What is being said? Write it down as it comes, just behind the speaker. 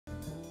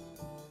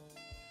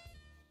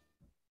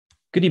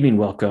Good evening,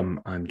 welcome.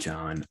 I'm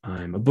John.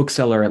 I'm a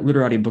bookseller at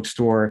Literati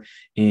Bookstore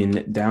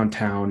in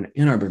downtown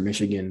Ann Arbor,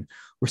 Michigan.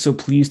 We're so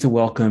pleased to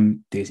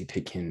welcome Daisy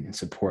Pitkin in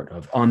support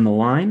of On the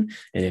Line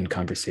and in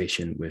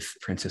conversation with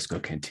Francisco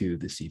Cantú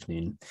this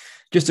evening.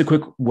 Just a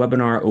quick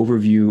webinar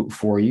overview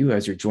for you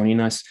as you're joining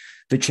us.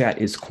 The chat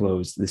is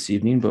closed this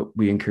evening, but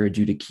we encourage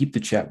you to keep the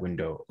chat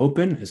window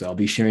open as I'll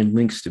be sharing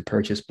links to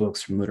purchase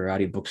books from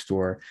Literati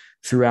Bookstore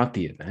throughout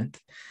the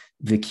event.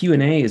 The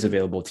Q&A is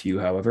available to you,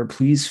 however.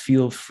 Please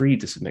feel free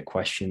to submit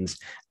questions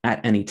at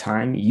any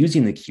time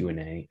using the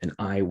Q&A, and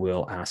I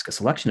will ask a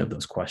selection of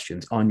those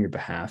questions on your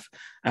behalf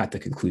at the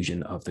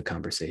conclusion of the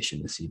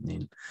conversation this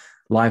evening.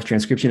 Live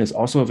transcription is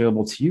also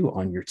available to you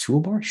on your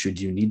toolbar, should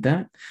you need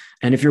that.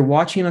 And if you're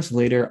watching us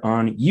later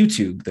on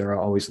YouTube, there are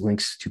always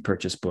links to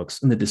purchase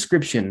books in the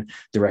description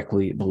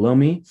directly below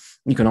me.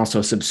 You can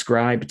also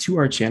subscribe to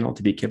our channel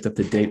to be kept up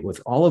to date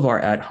with all of our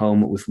At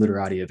Home with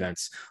Literati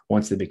events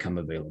once they become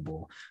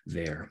available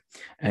there.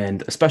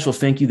 And a special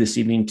thank you this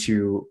evening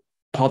to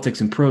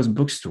Politics Prose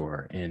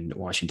bookstore in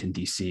Washington,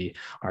 D.C.,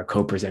 our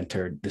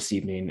co-presenter this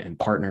evening and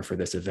partner for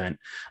this event.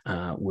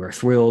 We're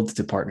thrilled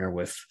to partner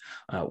with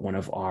one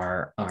of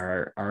our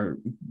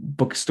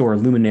bookstore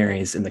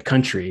luminaries in the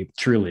country,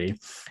 truly,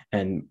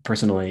 and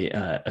personally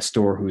a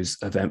store whose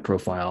event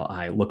profile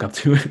I look up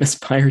to and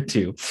aspire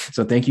to.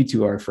 So thank you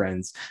to our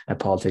friends at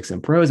Politics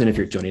Prose. And if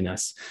you're joining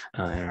us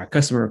and our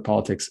customer of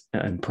Politics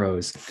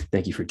Prose,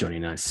 thank you for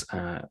joining us.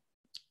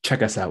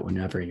 Check us out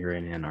whenever you're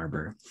in Ann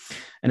Arbor.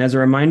 And as a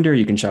reminder,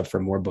 you can shop for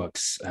more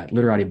books at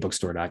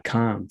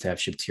literatibookstore.com to have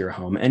shipped to your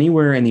home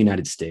anywhere in the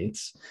United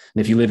States.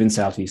 And if you live in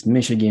Southeast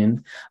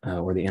Michigan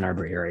or the Ann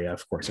Arbor area,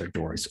 of course, our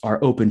doors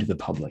are open to the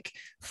public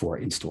for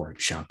in-store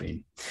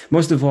shopping.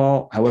 Most of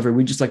all, however,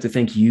 we'd just like to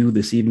thank you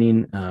this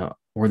evening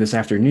or this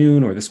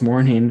afternoon or this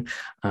morning,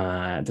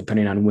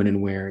 depending on when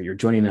and where you're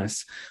joining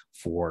us,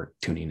 for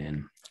tuning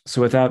in.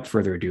 So without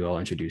further ado, I'll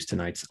introduce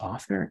tonight's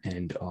author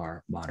and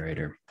our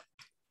moderator.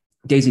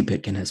 Daisy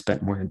Pitkin has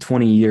spent more than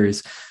 20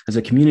 years as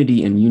a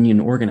community and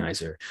union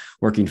organizer,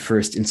 working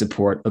first in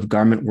support of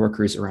garment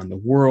workers around the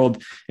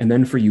world, and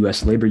then for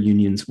U.S. labor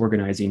unions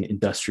organizing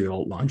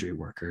industrial laundry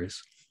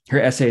workers.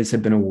 Her essays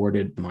have been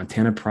awarded the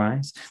Montana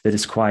Prize, the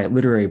Disquiet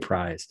Literary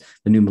Prize,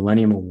 the New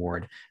Millennium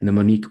Award, and the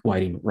Monique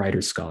Whiting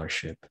Writers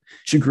Scholarship.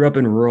 She grew up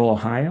in rural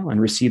Ohio and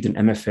received an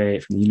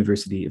MFA from the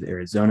University of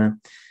Arizona.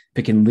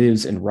 Pitkin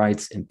lives and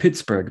writes in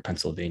Pittsburgh,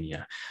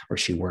 Pennsylvania, where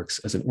she works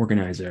as an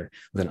organizer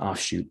with an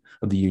offshoot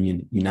of the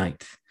union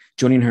Unite.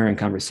 Joining her in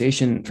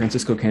conversation,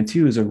 Francisco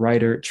Cantú is a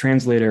writer,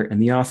 translator, and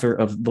the author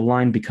of The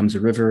Line Becomes a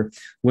River,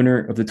 winner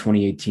of the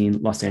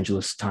 2018 Los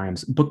Angeles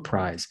Times Book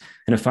Prize,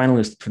 and a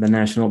finalist for the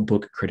National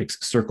Book Critics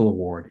Circle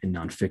Award in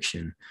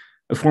Nonfiction.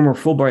 A former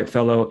Fulbright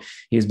Fellow,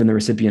 he has been the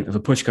recipient of a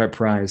Pushcart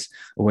Prize,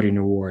 a Whiting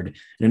Award,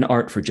 and an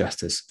Art for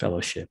Justice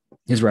Fellowship.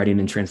 His writing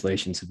and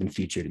translations have been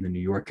featured in the New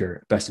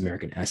Yorker, Best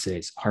American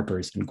Essays,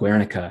 Harper's, and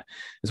Guernica,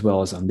 as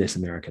well as on This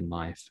American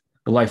Life.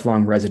 A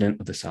lifelong resident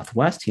of the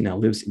Southwest, he now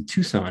lives in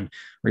Tucson,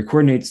 where he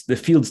coordinates the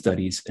Field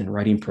Studies and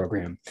Writing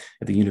program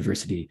at the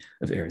University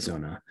of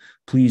Arizona.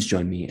 Please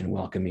join me in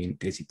welcoming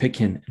Daisy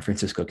Pitkin and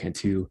Francisco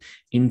Cantú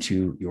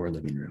into your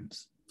living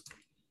rooms.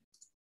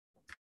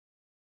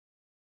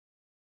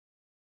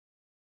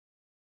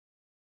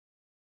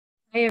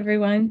 Hi,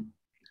 everyone.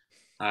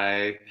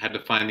 I had to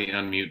find the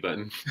unmute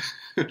button.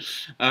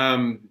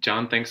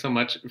 John, thanks so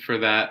much for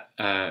that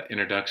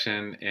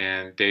introduction.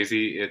 And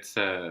Daisy, it's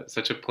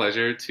such a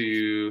pleasure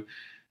to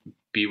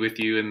be with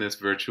you in this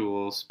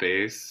virtual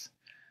space.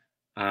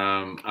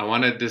 I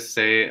wanted to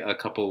say a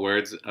couple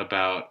words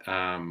about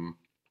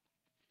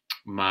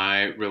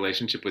my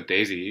relationship with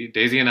Daisy.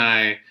 Daisy and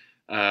I,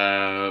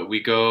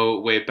 we go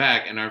way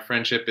back, and our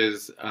friendship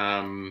is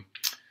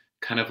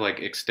kind of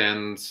like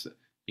extends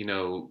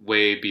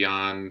way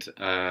beyond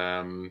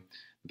the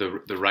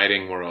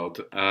writing world.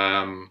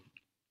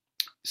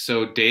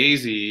 So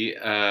Daisy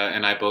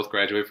and I both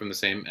graduated from the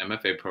same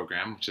MFA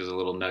program, which is a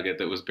little nugget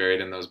that was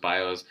buried in those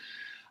bios.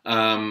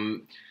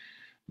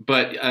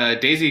 But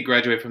Daisy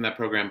graduated from that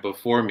program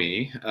before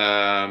me,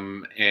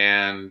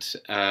 and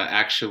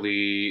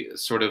actually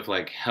sort of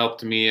like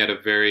helped me at a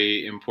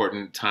very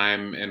important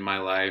time in my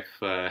life,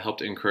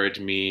 helped encourage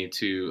me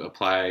to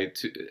apply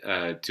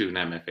to an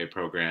MFA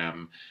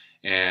program,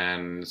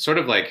 and sort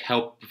of like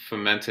helped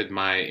fomented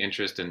my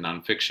interest in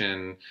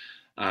nonfiction,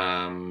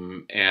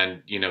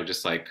 and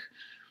just like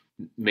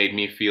made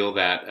me feel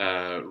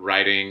that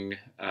writing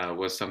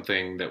was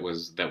something that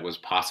was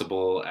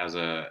possible as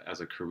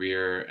a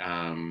career,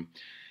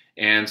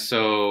 and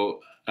so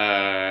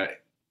by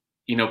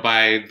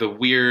the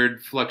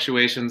weird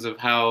fluctuations of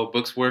how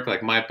books work,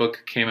 like my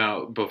book came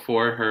out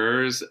before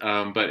hers,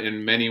 but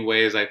in many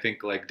ways I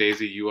think like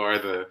Daisy, you are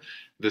the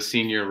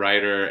senior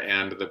writer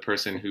and the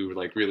person who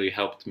like really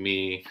helped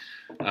me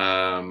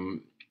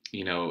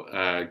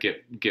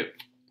get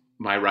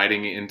my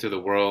writing into the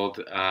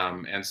world,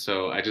 and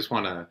so I just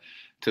want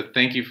to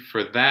thank you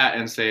for that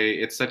and say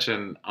it's such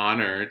an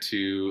honor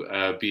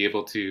to be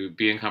able to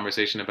be in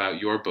conversation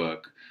about your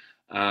book.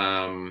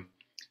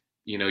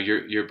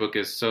 Your book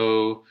is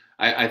so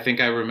I think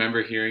I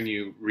remember hearing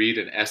you read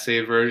an essay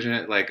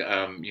version, like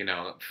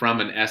from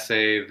an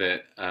essay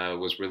that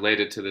was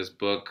related to this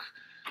book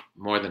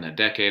more than a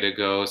decade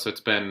ago. So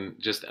it's been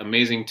just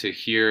amazing to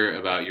hear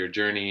about your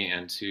journey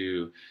and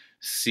to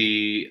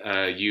see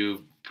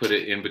you put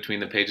it in between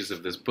the pages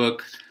of this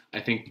book.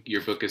 I think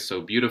your book is so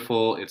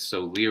beautiful. It's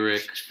so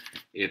lyric.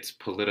 It's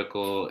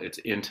political. It's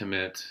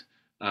intimate.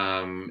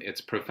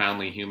 It's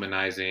profoundly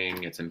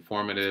humanizing. It's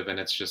informative, and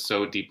it's just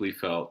so deeply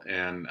felt.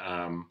 And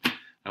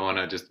I want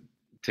to just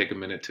take a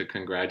minute to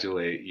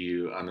congratulate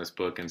you on this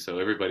book. And so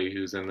everybody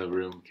who's in the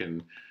room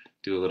can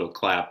do a little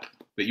clap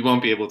that you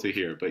won't be able to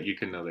hear, but you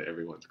can know that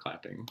everyone's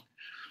clapping.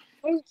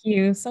 Thank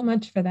you so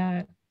much for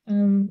that.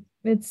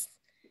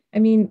 I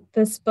mean,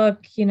 this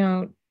book,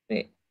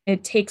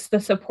 it takes the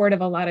support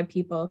of a lot of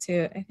people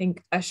to, I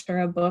think, usher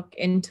a book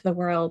into the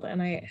world.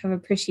 And I have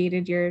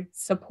appreciated your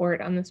support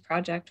on this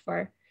project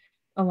for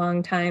a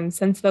long time,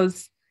 since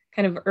those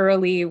kind of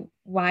early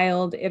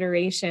wild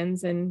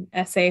iterations in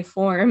essay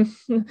form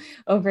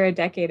over a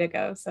decade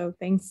ago. So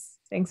thanks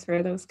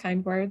for those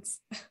kind words.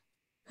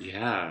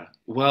 Yeah.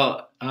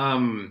 Well,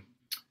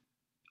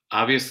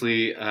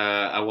 obviously,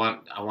 I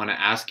want to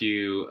ask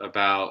you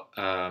about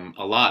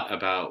a lot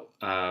about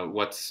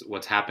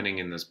what's happening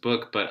in this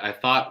book. But I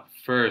thought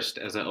first,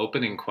 as an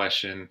opening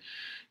question,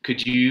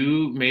 could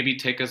you maybe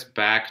take us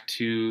back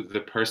to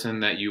the person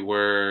that you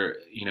were,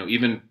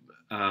 even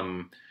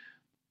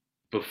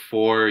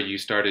before you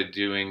started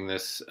doing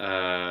this,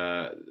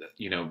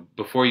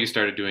 before you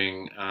started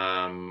doing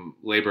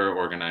labor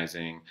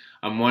organizing?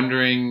 I'm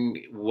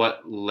wondering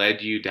what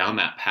led you down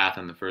that path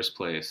in the first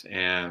place,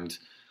 and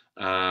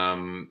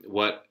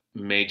what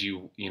made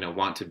you,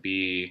 want to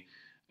be,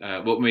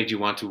 what made you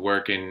want to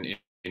work in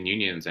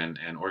unions and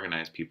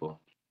organize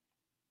people?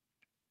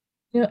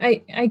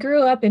 I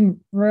grew up in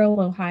rural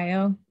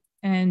Ohio,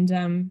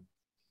 and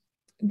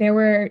there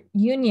were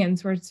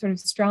unions were sort of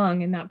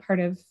strong in that part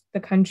of the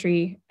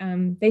country.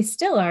 They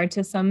still are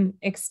to some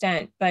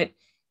extent, but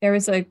there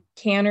was a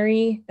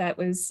cannery that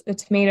was a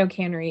tomato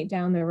cannery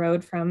down the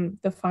road from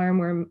the farm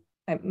where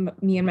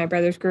me and my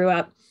brothers grew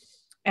up.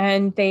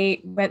 And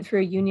they went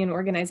through a union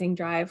organizing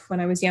drive when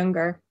I was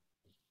younger.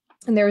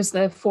 And there was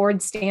the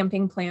Ford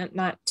stamping plant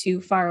not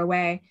too far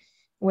away,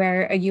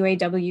 where a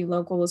UAW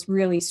local was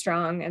really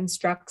strong and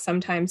struck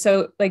sometimes.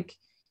 So like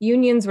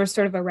unions were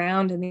sort of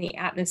around in the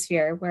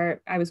atmosphere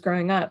where I was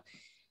growing up.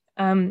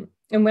 And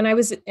when I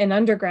was an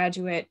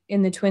undergraduate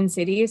in the Twin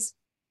Cities,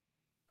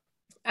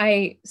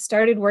 I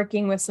started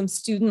working with some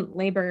student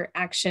labor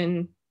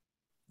action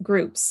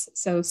groups.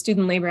 So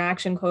Student Labor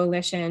Action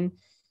Coalition,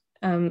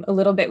 a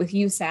little bit with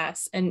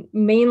USAS, and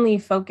mainly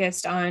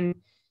focused on,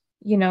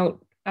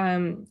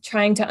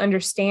 trying to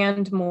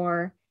understand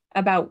more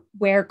about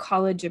where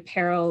college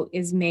apparel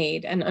is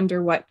made and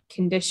under what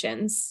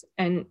conditions.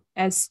 And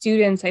as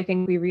students, I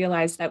think we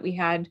realized that we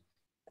had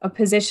a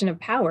position of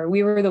power.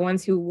 We were the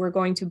ones who were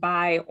going to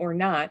buy or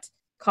not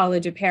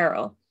college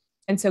apparel.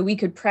 And so we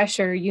could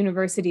pressure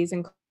universities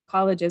and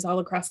colleges all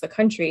across the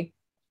country.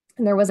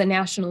 And there was a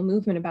national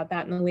movement about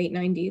that in the late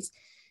 90s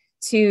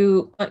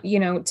to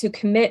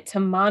commit to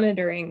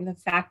monitoring the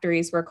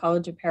factories where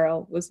college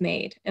apparel was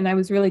made. And I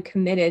was really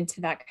committed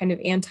to that kind of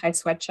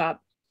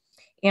anti-sweatshop,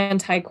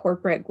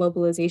 anti-corporate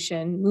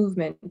globalization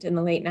movement in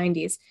the late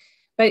 90s.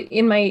 But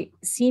in my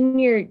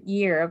senior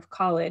year of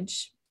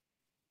college,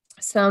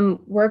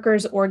 some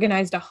workers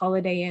organized a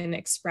Holiday Inn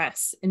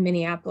Express in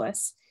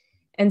Minneapolis,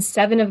 and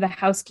 7 of the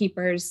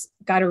housekeepers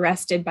got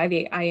arrested by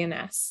the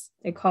INS.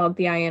 They called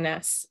the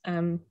INS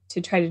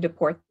to try to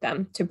deport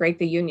them, to break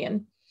the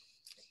union.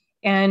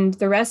 And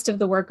the rest of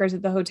the workers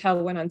at the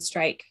hotel went on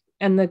strike.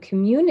 And the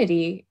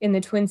community in the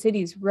Twin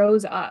Cities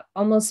rose up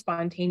almost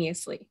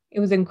spontaneously.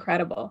 It was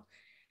incredible.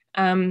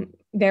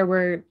 There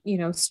were,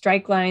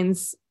 strike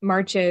lines,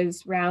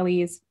 marches,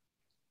 rallies.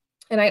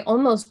 And I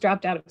almost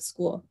dropped out of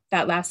school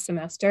that last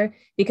semester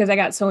because I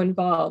got so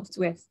involved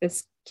with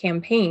this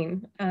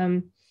campaign.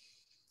 And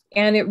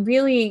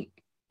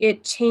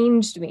it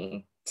changed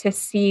me to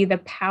see the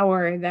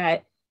power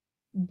that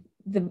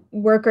the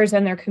workers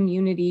and their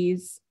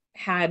communities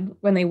had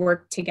when they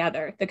worked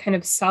together, the kind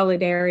of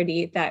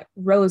solidarity that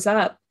rose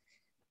up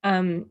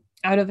out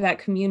of that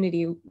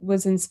community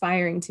was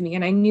inspiring to me.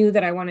 And I knew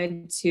that I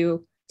wanted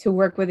to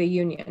work with a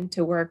union,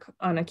 to work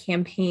on a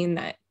campaign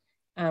that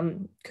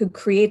could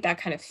create that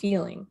kind of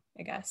feeling,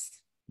 I guess.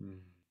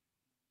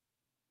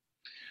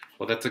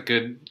 Well, that's a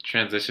good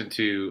transition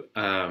to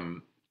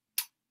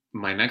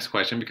my next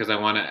question, because I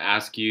want to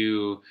ask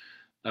you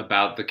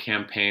about the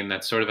campaign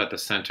that's sort of at the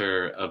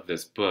center of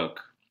this book.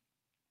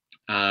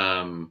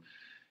 And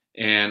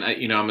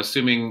I'm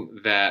assuming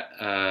that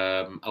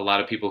a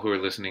lot of people who are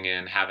listening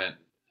in haven't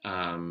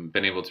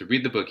been able to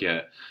read the book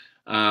yet.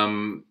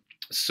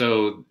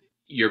 So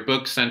your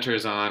book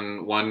centers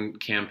on one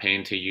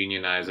campaign to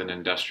unionize an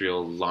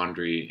industrial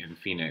laundry in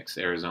Phoenix,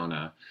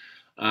 Arizona.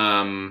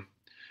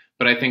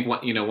 But I think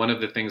one of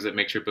the things that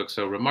makes your book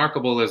so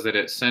remarkable is that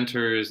it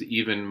centers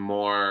even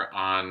more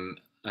on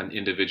an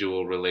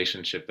individual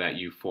relationship that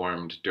you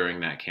formed during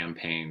that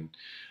campaign.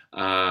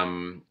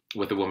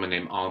 with a woman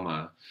named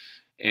Alma.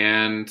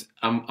 And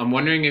I'm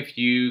wondering if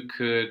you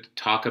could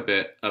talk a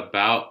bit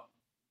about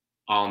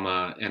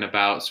Alma and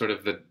about sort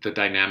of the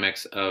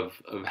dynamics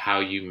of how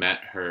you met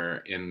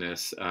her in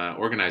this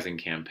organizing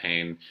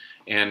campaign,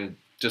 and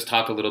just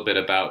talk a little bit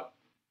about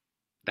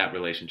that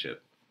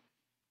relationship.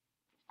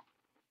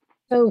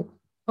 So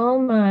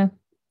Alma,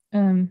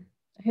 I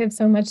have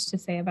so much to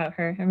say about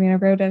her. I mean, I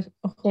wrote a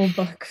whole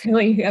book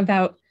really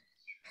about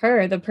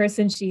her, the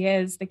person she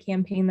is, the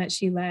campaign that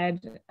she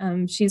led.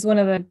 She's one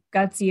of the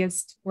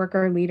gutsiest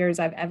worker leaders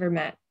I've ever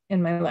met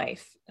in my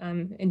life,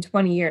 in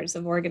 20 years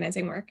of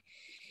organizing work.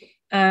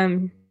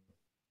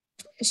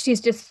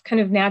 She's just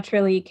kind of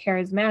naturally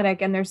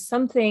charismatic, and there's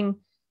something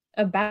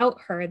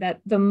about her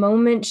that the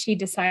moment she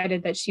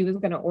decided that she was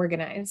going to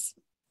organize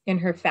in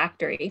her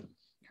factory,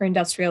 her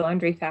industrial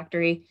laundry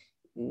factory,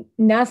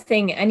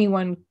 nothing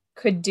anyone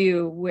could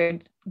do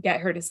would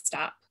get her to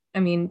stop. I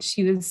mean,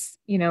 she was,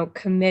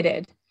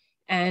 committed,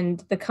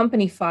 and the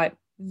company fought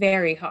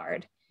very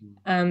hard,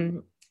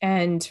 and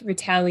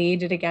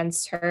retaliated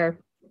against her,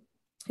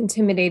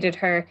 intimidated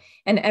her.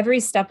 And every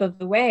step of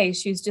the way,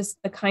 she was just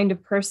the kind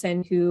of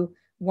person who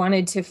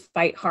wanted to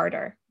fight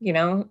harder.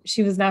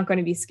 She was not going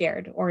to be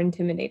scared or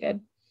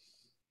intimidated.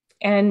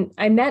 And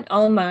I met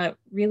Alma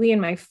really in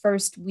my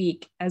first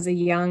week as a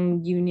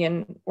young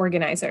union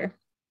organizer,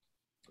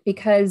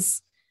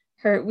 because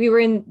we were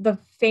in the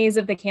phase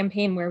of the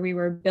campaign where we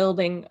were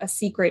building a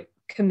secret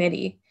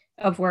committee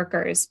of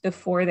workers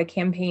before the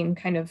campaign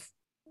kind of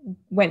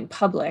went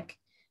public.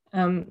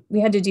 We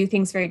had to do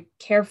things very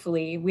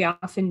carefully. We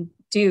often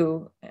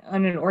do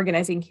on an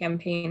organizing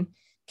campaign,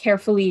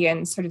 carefully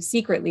and sort of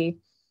secretly,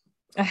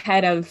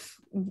 ahead of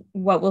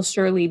what will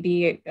surely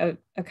be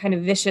a kind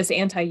of vicious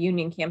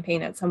anti-union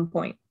campaign at some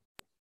point.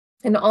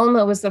 And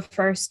Alma was the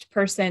first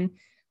person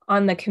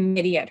on the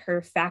committee at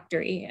her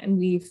factory. And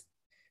we've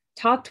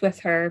talked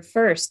with her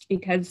first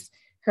because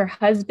her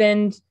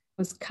husband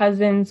was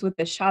cousins with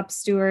the shop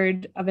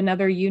steward of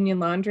another union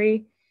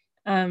laundry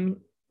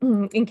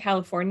in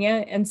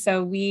California. And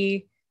so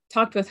we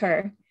talked with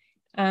her.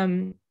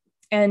 And,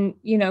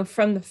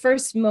 from the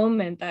first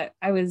moment that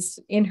I was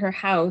in her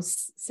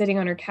house, sitting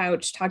on her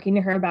couch, talking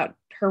to her about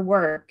her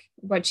work,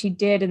 what she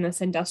did in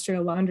this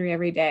industrial laundry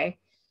every day,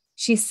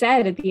 she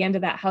said at the end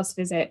of that house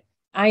visit,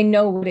 "I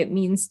know what it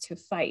means to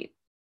fight."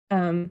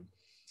 And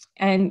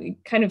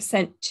it kind of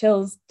sent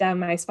chills down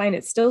my spine.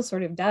 It still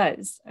sort of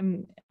does.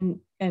 And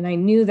I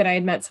knew that I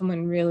had met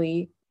someone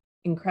really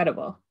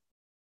incredible.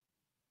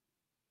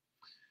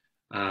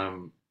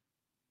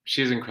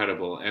 She's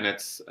incredible. And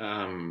it's,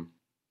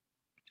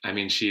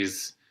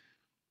 she's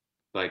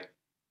like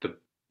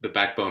the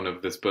backbone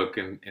of this book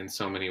in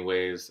so many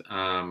ways.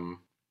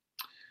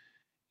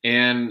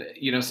 And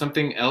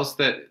something else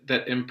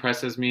that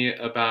impresses me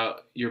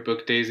about your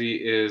book, Daisy,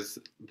 is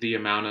the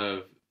amount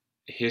of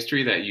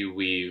history that you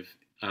weave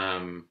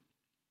in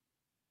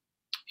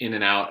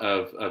and out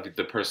of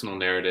the personal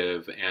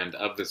narrative and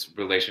of this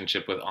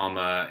relationship with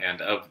Alma,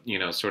 and of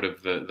sort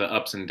of the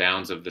ups and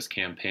downs of this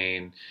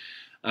campaign.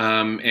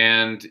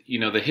 And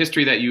the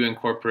history that you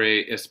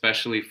incorporate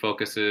especially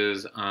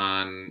focuses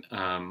on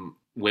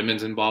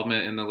women's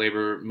involvement in the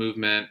labor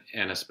movement,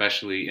 and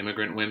especially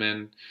immigrant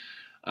women.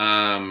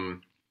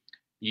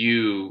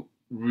 You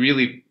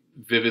really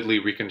vividly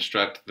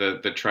reconstruct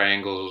the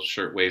Triangle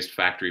Shirtwaist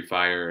Factory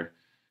fire,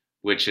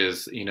 which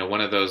is one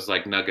of those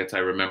like nuggets I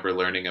remember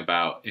learning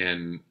about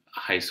in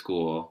high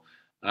school.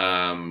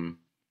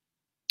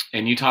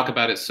 And you talk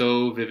about it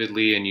so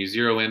vividly, and you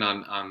zero in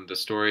on the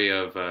story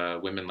of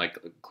women like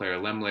Clara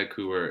Lemlich,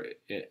 who were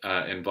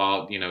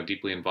involved,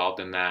 deeply involved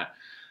in that.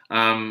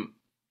 And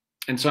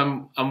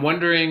so I'm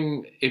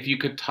wondering if you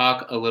could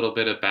talk a little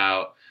bit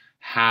about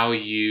how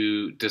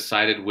you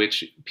decided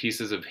which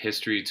pieces of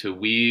history to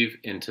weave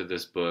into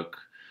this book,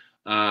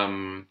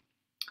 and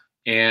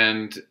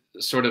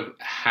sort of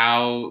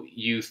how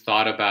you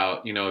thought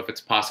about, if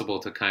it's possible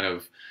to kind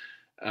of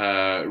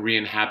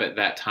re-inhabit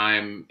that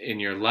time in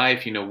your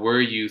life.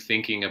 Were you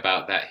thinking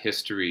about that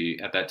history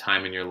at that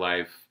time in your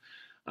life,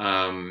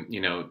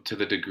 to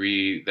the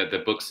degree that the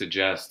book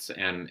suggests?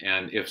 And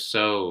if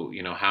so,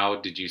 how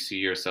did you see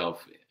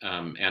yourself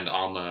and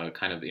Alma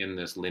kind of in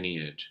this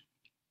lineage?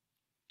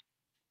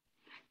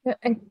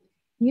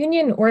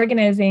 Union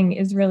organizing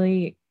is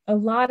really, a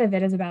lot of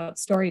it is about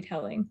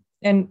storytelling.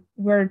 And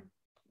we're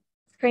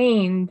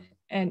trained,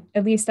 and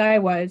at least I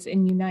was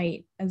in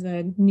Unite as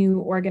a new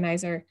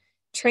organizer,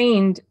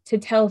 trained to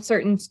tell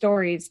certain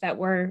stories that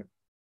were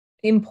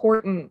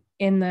important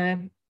in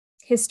the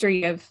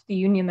history of the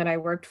union that I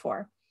worked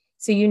for.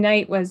 So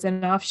Unite was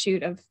an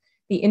offshoot of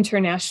the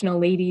International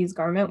Ladies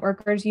Garment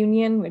Workers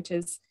Union, which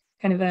is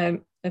kind of a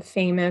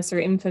famous or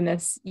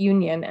infamous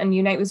union. And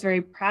Unite was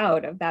very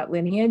proud of that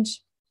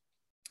lineage.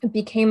 It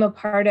became a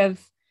part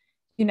of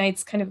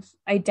Unite's kind of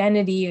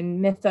identity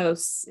and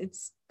mythos,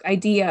 its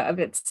idea of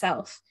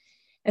itself.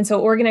 And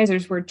so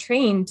organizers were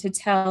trained to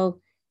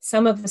tell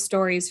some of the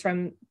stories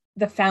from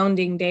the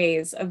founding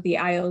days of the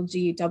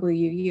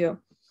ILGWU.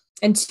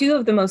 And two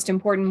of the most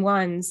important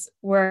ones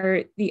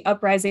were the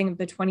uprising of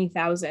the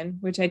 20,000,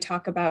 which I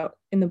talk about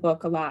in the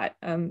book a lot,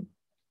 and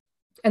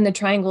the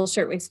Triangle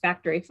Shirtwaist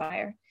Factory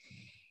fire.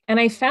 And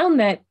I found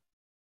that,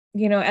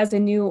 as a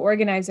new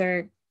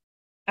organizer,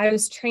 I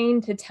was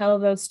trained to tell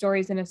those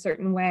stories in a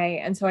certain way.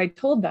 And so I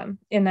told them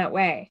in that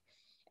way.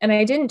 And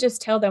I didn't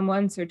just tell them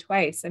once or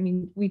twice. I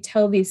mean, we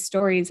tell these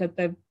stories at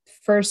the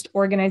first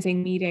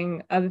organizing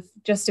meeting of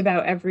just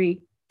about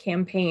every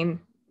campaign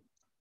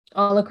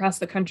all across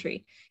the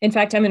country. In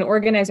fact, I'm an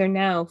organizer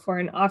now for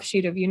an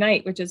offshoot of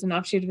Unite, which is an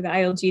offshoot of the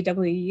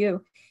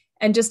ILGWU.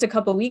 And just a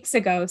couple of weeks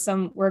ago,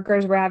 some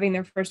workers were having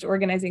their first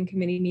organizing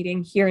committee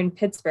meeting here in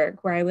Pittsburgh,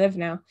 where I live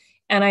now.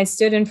 And I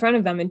stood in front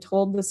of them and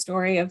told the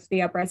story of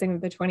the uprising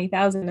of the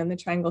 20,000 and the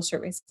Triangle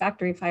Shirtwaist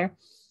Factory fire.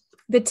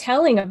 The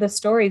telling of the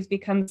stories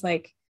becomes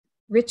like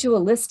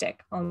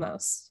ritualistic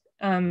almost.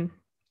 And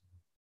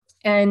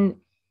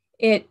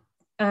it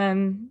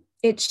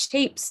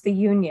shapes the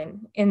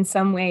Union in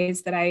some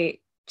ways that I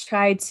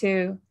try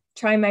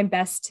my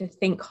best to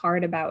think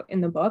hard about in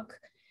the book.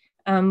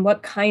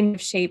 What kind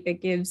of shape it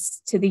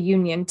gives to the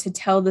Union to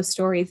tell the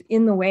stories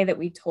in the way that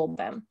we told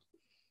them.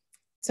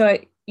 So,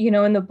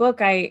 in the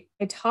book, I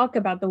talk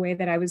about the way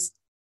that I was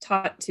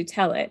taught to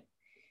tell it.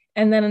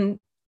 And then,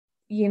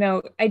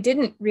 I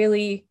didn't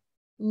really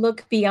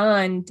look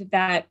beyond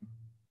that,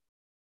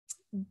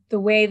 the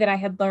way that I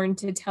had learned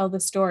to tell the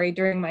story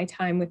during my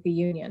time with the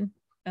Union,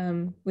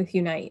 with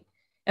Unite.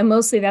 And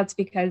mostly that's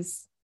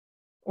because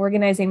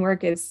organizing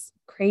work is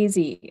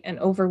crazy and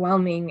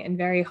overwhelming and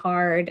very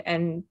hard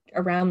and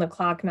around the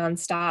clock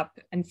nonstop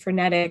and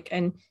frenetic.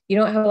 And you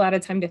don't have a lot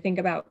of time to think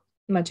about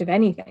much of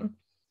anything.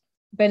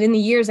 But in the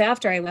years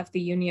after I left the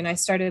Union, I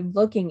started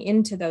looking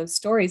into those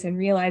stories and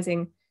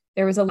realizing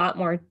there was a lot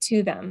more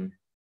to them.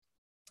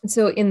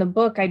 So in the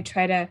book, I'd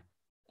try to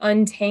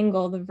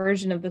untangle the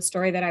version of the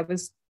story that I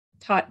was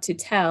taught to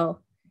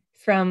tell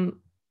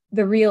from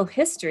the real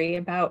history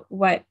about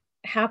what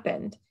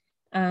happened.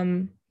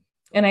 And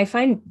I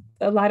find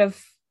a lot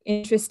of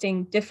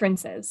interesting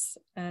differences,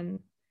 and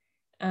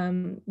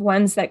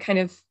ones that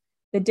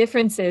the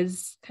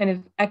differences kind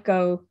of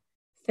echo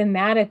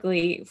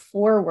thematically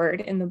forward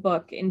in the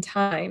book in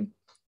time,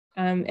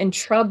 and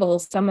trouble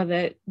some of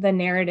the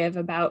narrative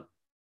about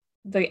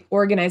the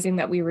organizing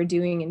that we were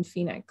doing in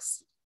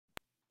Phoenix.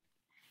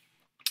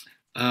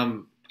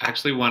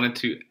 Actually wanted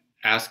to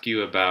ask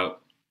you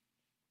about,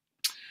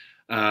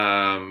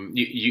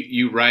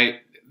 you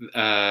write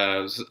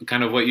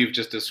kind of what you've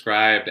just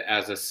described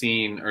as a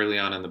scene early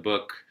on in the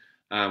book,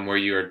 where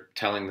you're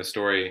telling the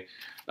story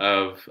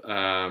of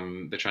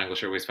the Triangle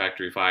Shirtwaist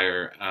Factory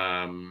fire,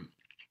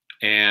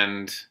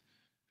 and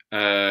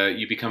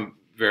you become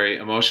very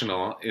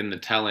emotional in the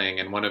telling,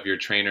 and one of your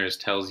trainers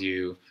tells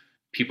you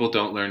people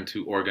don't learn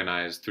to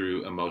organize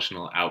through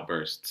emotional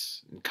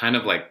outbursts, and kind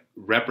of like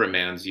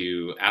reprimands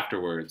you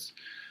afterwards.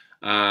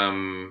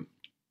 And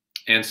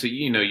so,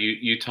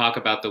 you talk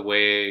about the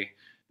way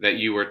that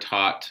you were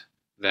taught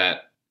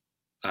that,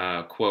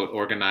 quote,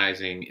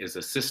 organizing is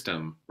a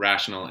system,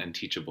 rational and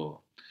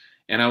teachable.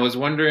 And I was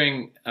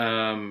wondering,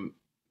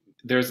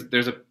 there's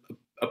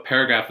a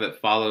paragraph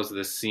that follows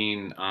this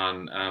scene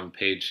on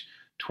page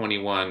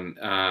 21,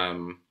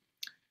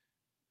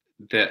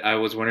 that I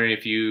was wondering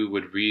if you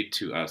would read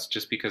to us,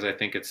 just because I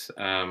think it's,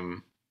 I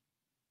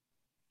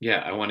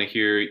want to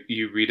hear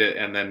you read it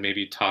and then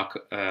maybe talk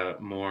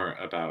more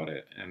about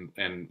it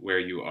and where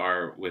you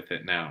are with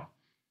it now.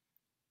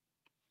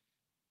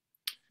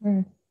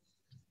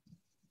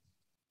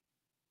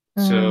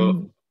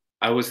 So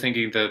I was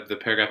thinking that the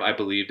paragraph, I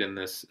believed in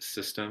this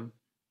system.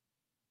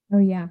 Oh,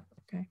 yeah.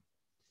 Okay.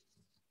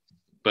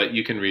 But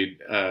you can read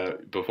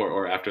before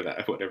or after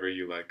that, whatever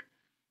you like.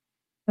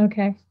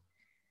 Okay.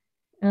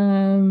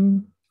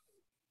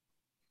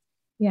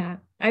 Yeah,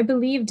 I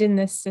believed in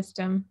this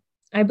system.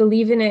 I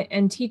believe in it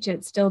and teach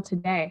it still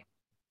today.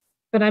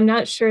 But I'm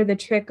not sure the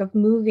trick of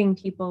moving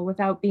people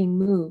without being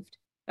moved,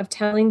 of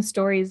telling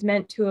stories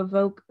meant to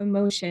evoke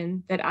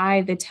emotion that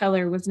I, the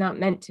teller, was not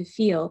meant to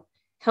feel,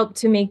 helped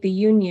to make the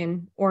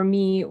Union, or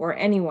me, or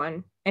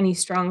anyone, any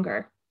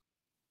stronger.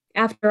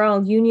 After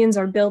all, unions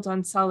are built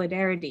on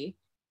solidarity,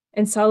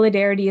 and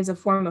solidarity is a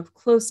form of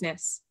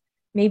closeness,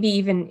 maybe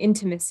even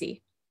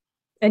intimacy,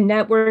 a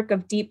network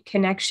of deep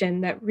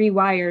connection that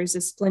rewires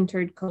a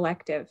splintered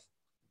collective.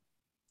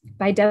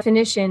 By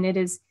definition, it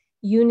is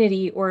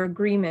unity or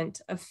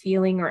agreement of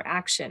feeling or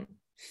action.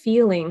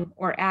 Feeling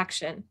or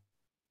action.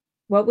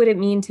 What would it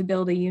mean to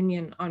build a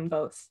union on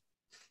both?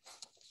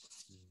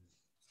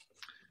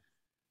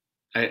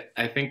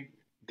 I think,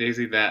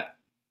 Daisy, that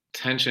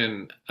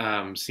tension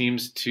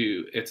seems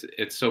to,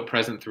 it's so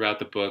present throughout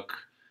the book,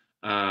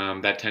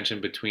 that tension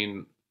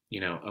between,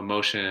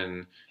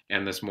 emotion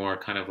and this more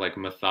kind of like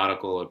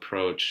methodical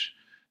approach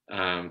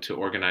to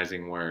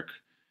organizing work.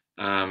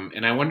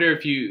 And I wonder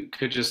if you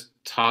could just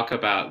talk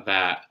about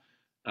that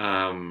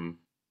a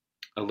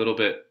little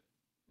bit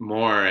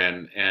more,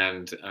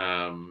 and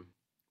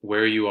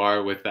where you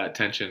are with that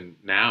tension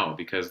now,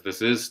 because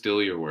this is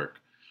still your work.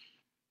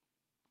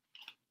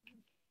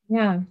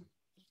 Yeah.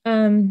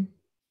 Um,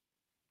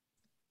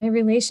 my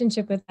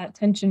relationship with that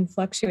tension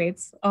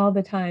fluctuates all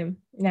the time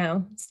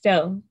now,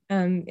 still.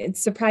 It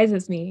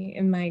surprises me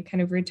in my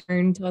kind of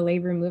return to the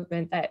labor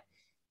movement that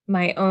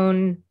my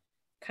own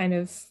kind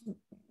of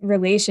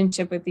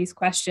relationship with these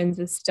questions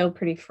is still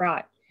pretty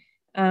fraught.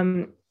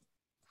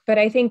 But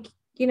I think,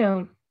 you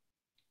know,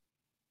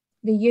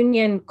 the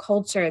union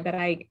culture that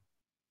I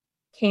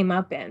came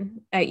up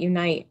in at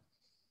Unite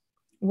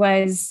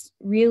was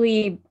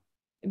really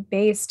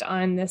based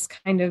on this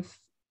kind of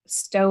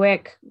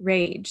stoic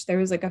rage. There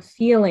was like a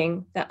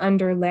feeling that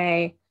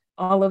underlay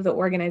all of the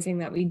organizing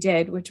that we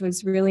did, which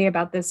was really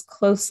about this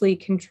closely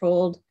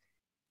controlled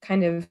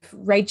kind of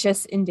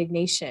righteous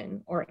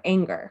indignation or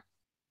anger.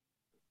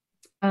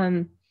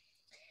 And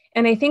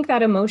I think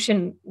that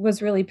emotion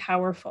was really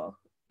powerful.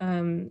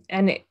 And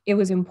it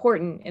was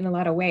important in a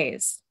lot of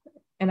ways.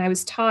 And I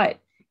was taught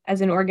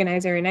as an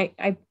organizer, and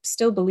I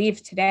still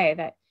believe today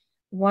that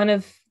one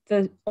of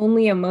the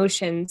only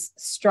emotions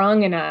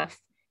strong enough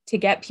to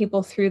get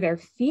people through their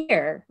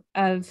fear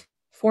of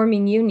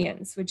forming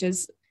unions, which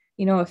is,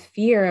 you know, a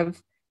fear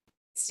of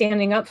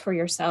standing up for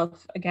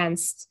yourself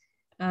against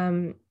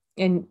an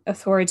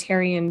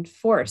authoritarian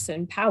force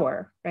and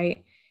power,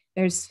 right?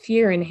 There's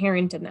fear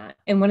inherent in that.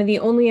 And one of the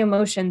only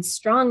emotions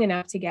strong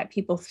enough to get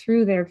people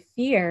through their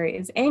fear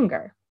is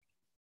anger.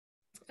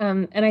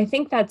 And I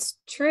think that's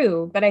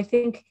true, but I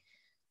think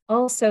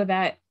also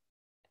that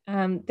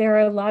there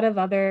are a lot of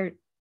other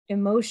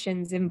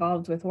emotions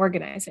involved with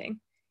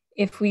organizing.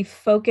 If we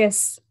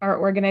focus our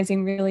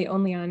organizing really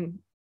only on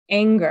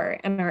anger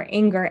and our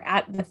anger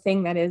at the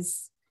thing that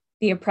is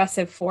the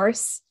oppressive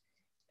force,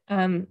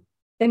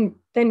 then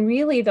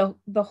really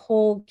the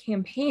whole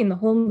campaign, the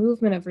whole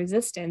movement of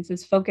resistance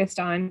is focused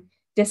on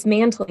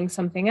dismantling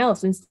something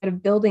else instead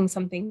of building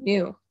something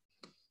new.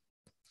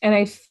 And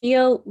I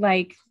feel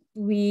like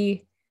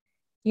we,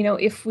 you know,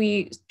 if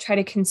we try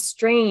to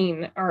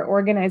constrain our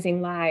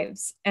organizing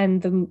lives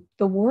and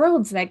the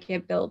worlds that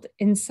get built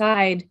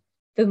inside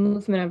the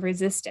movement of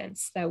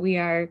resistance that we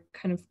are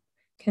kind of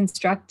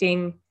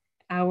constructing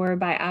hour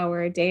by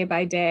hour, day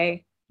by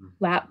day,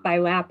 lap by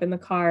lap in the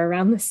car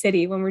around the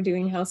city when we're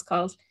doing house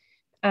calls,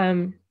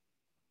 you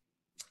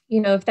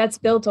know, if that's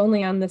built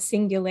only on the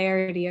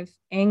singularity of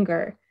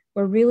anger,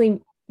 we're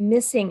really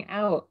missing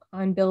out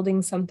on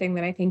building something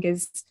that I think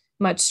is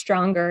much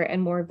stronger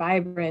and more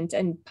vibrant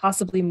and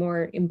possibly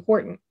more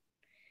important.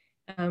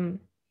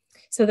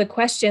 So the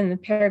question, the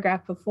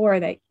paragraph before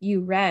that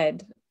you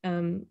read,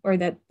 or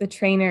that the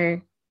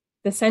trainer,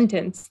 the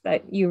sentence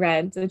that you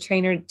read, the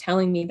trainer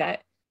telling me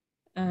that,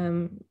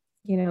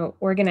 you know,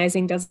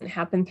 organizing doesn't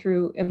happen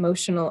through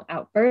emotional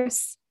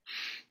outbursts.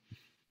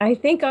 I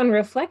think on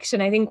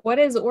reflection, I think what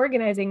is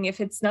organizing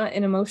if it's not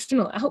an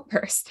emotional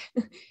outburst?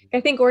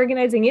 I think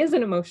organizing is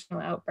an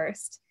emotional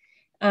outburst.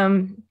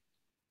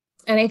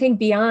 And I think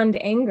beyond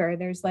anger,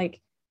 there's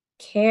like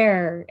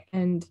care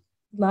and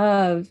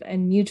love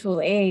and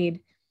mutual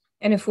aid.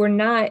 And if we're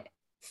not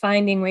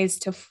finding ways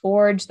to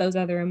forge those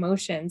other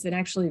emotions and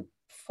actually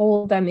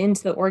fold them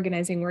into the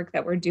organizing work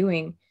that we're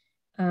doing,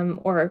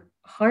 or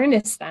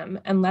harness them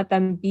and let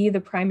them be the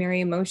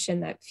primary emotion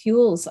that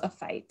fuels a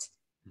fight,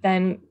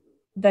 then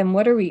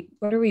what are we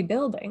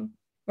building?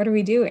 What are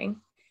we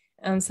doing?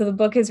 So the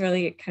book is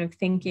really kind of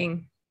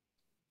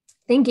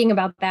thinking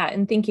about that,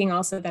 and thinking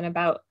also then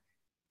about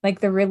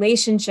like the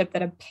relationship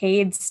that a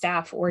paid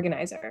staff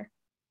organizer,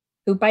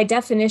 who by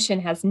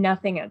definition has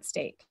nothing at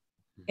stake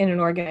in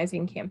an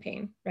organizing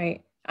campaign,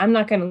 right? I'm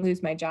not going to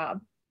lose my job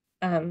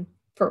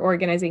for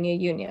organizing a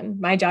union.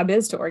 My job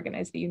is to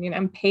organize the union.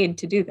 I'm paid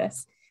to do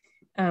this.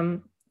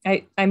 I'm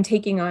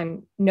taking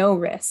on no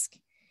risk.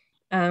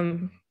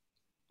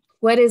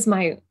 What is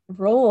my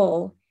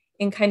role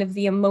in kind of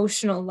the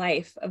emotional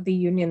life of the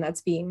union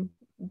that's being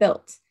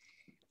built?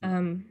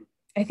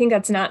 I think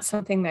that's not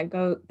something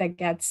that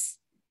gets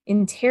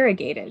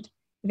interrogated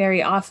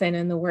very often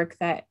in the work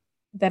that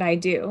I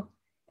do.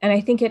 And I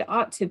think it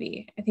ought to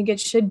be. I think it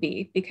should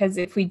be, because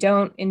if we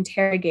don't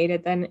interrogate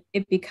it, then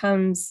it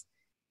becomes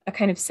a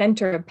kind of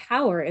center of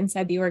power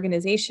inside the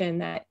organization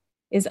that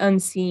is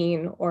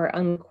unseen or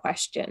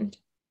unquestioned.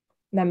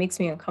 That makes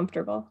me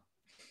uncomfortable.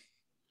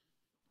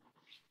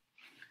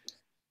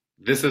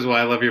 This is why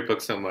I love your book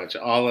so much.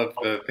 All of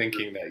the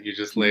thinking that you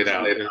just laid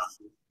out is,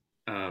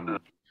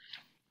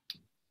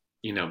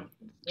 you know,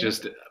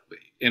 just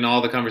in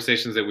all the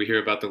conversations that we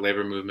hear about the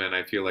labor movement,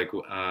 I feel like,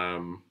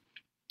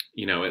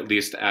 you know, at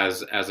least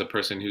as a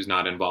person who's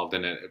not involved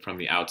in it from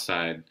the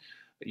outside,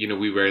 you know,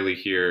 we rarely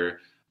hear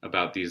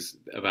about these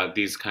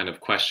kind of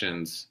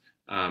questions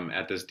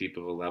at this deep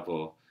of a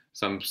level.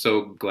 So I'm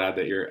so glad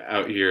that you're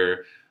out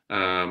here,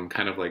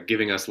 kind of like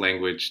giving us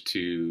language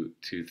to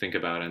think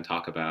about and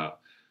talk about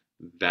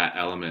that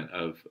element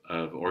of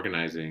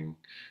organizing.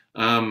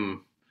 I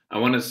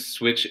want to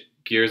switch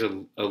gears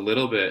a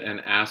little bit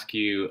and ask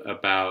you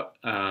about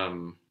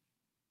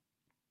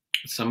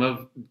some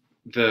of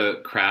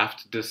the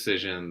craft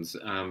decisions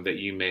that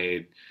you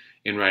made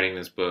in writing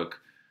this book.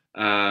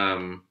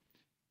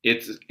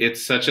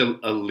 It's such a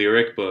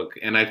lyric book,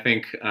 and I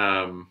think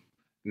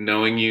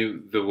knowing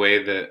you the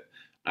way that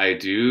I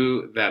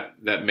do,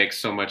 that makes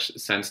so much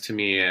sense to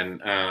me.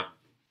 And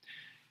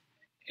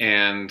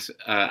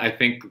I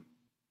think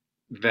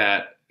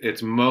that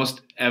it's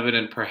most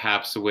evident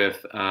perhaps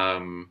with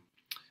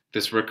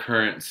this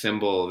recurrent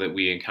symbol that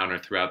we encounter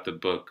throughout the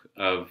book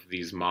of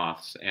these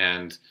moths.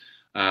 And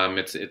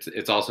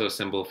it's also a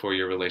symbol for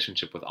your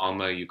relationship with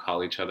Alma. You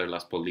call each other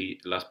las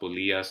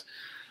polillas,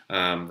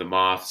 the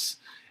moths.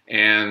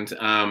 And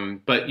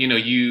but you know,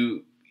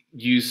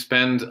 you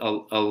spend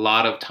a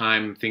lot of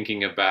time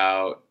thinking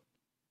about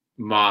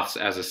moths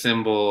as a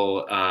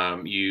symbol.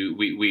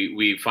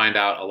 We find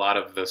out a lot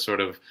of the sort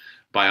of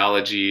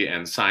biology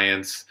and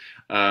science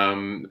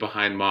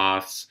behind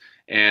moths.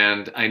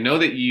 And I know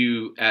that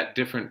you, at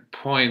different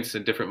points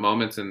and different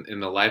moments in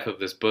the life of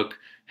this book,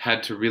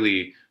 had to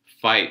really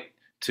fight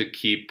to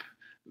keep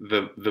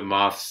the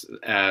moths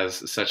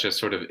as such a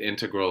sort of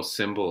integral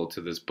symbol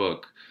to this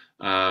book,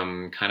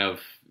 kind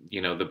of,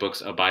 you know, the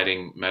book's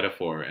abiding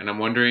metaphor. And I'm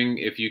wondering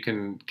if you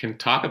can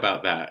talk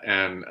about that,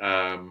 and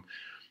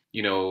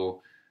you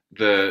know,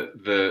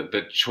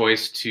 the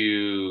choice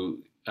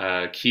to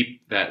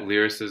keep that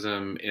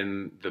lyricism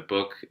in the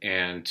book,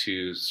 and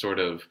to sort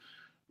of,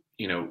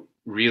 you know,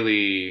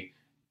 really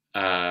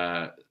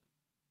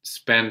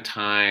spend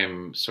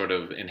time sort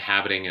of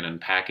inhabiting and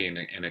unpacking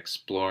and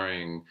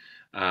exploring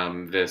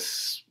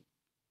this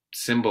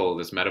symbol,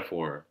 this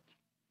metaphor.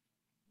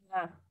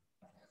 Yeah,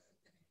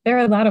 there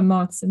are a lot of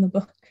moths in the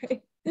book,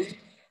 right?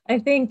 I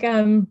think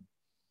the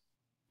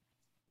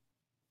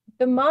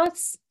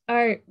moths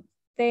are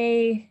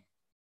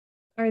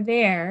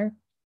there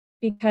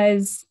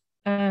because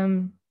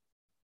you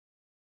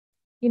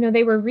know,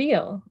 they were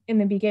real in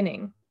the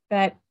beginning.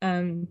 That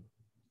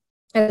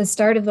at the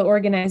start of the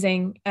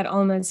organizing at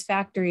Alma's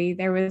factory,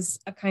 there was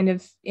a kind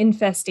of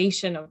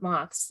infestation of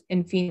moths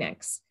in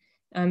Phoenix.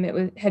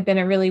 Had been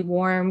a really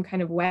warm,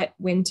 kind of wet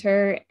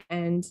winter,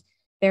 and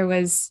there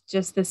was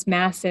just this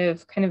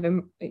massive kind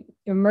of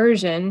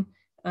immersion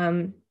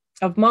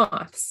of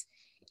moths.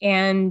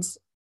 And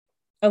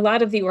a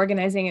lot of the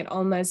organizing at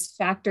Alma's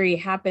factory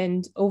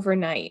happened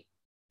overnight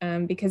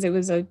because it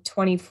was a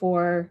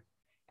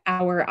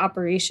 24-hour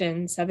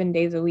operation, 7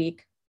 days a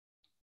week.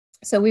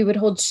 So we would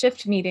hold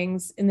shift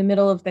meetings in the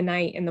middle of the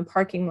night in the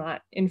parking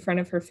lot in front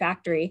of her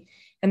factory.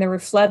 And there were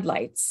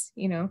floodlights,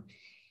 you know,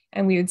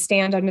 and we would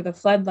stand under the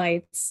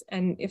floodlights.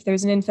 And if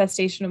there's an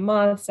infestation of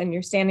moths and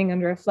you're standing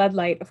under a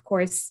floodlight, of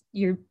course,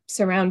 you're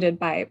surrounded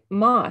by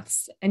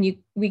moths, and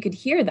we could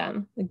hear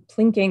them like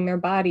plinking their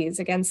bodies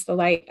against the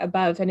light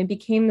above. And it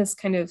became this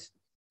kind of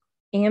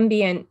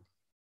ambient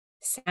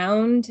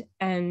sound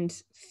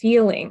and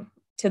feeling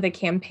to the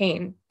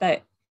campaign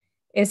that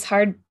is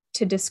hard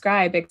to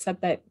describe,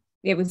 except that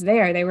it was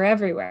there. They were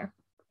everywhere.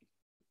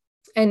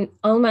 And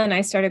Alma and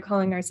I started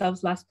calling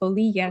ourselves Las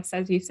Polillas,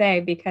 as you say,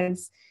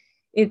 because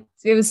it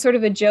was sort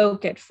of a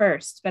joke at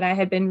first, but I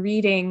had been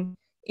reading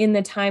In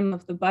the Time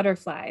of the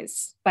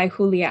Butterflies by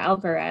Julia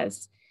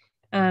Alvarez,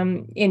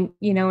 in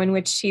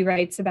which she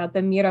writes about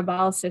the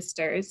Mirabal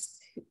sisters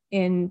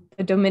in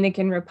the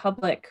Dominican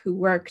Republic who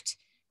worked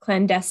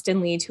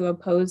clandestinely to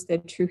oppose the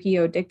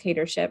Trujillo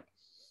dictatorship.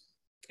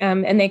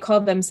 And they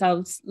called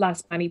themselves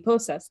Las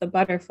Mariposas, the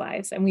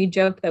butterflies. And we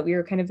joked that we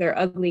were kind of their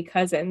ugly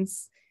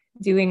cousins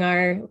doing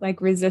our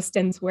like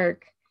resistance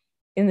work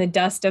in the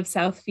dust of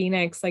South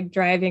Phoenix, like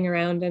driving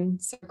around in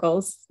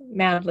circles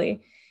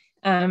madly.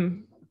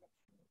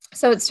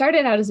 So it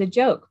started out as a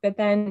joke, but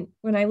then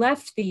when I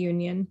left the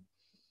union,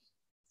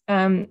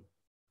 I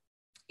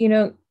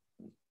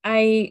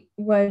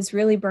was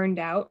really burned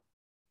out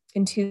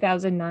in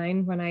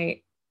 2009 when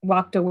I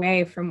walked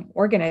away from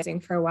organizing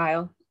for a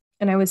while.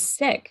 And I was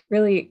sick,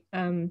 really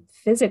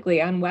physically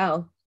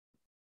unwell.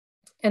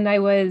 And I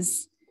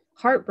was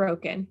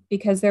heartbroken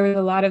because there was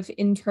a lot of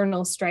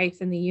internal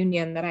strife in the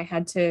union that I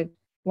had to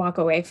walk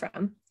away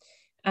from.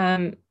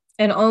 And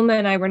Alma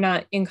and I were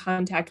not in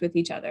contact with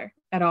each other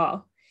at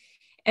all.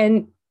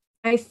 And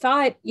I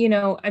thought,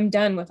 I'm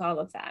done with all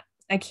of that.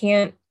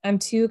 I'm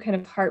too kind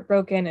of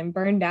heartbroken and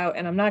burned out,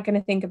 and I'm not going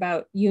to think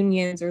about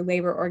unions or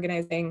labor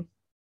organizing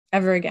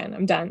ever again.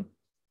 I'm done.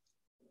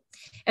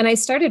 And I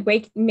started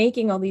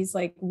making all these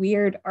like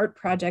weird art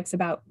projects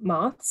about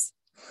moths,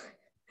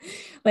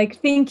 like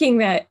thinking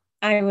that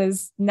I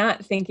was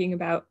not thinking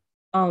about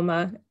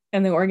Alma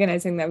and the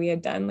organizing that we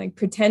had done, like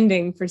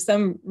pretending for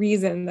some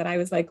reason that I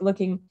was like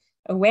looking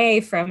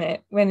away from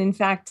it, when in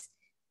fact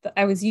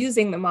I was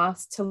using the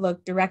moths to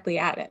look directly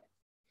at it,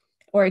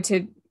 or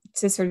to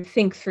sort of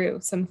think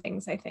through some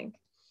things, I think.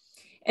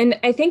 And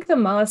I think the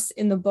moths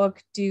in the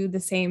book do the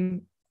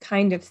same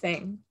kind of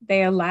thing.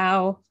 They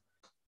allow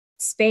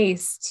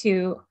space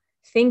to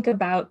think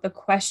about the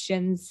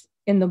questions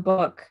in the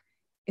book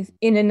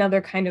in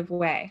another kind of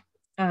way.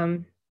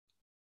 And,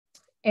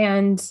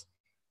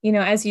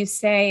 as you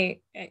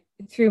say,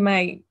 through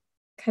my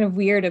kind of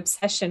weird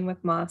obsession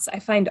with moths, I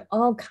find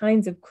all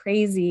kinds of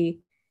crazy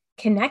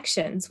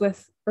connections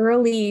with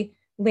early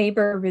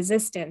labor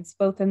resistance,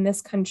 both in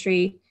this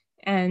country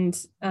and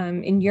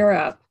in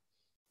Europe.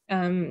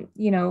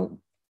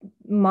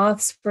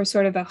 moths were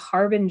sort of a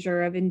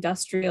harbinger of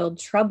industrial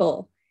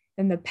trouble,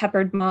 and the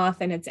peppered moth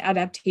and its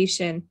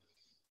adaptation.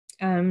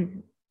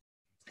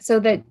 So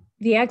that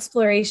the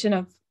exploration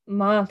of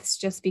moths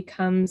just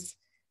becomes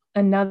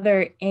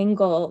another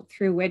angle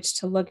through which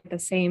to look at the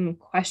same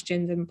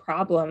questions and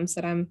problems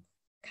that I'm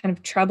kind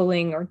of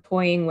troubling or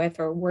toying with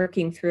or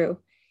working through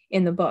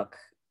in the book.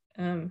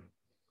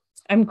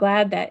 I'm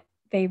glad that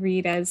they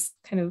read as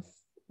kind of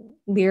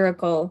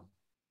lyrical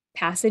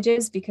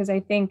passages, because I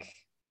think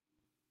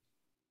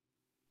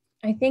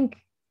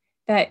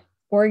that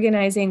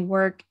organizing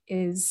work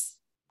is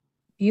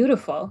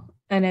beautiful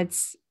and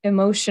it's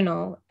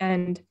emotional,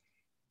 and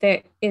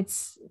that it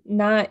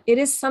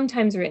is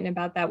sometimes written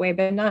about that way,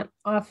 but not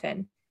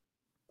often.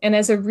 And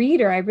as a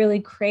reader, I really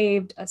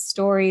craved a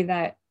story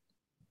that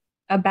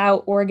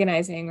about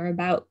organizing or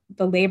about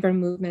the labor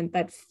movement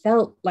that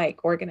felt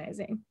like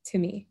organizing to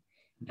me.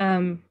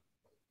 And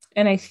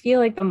I feel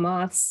like the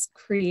moths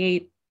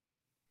create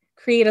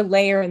a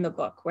layer in the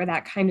book where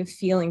that kind of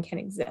feeling can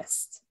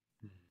exist.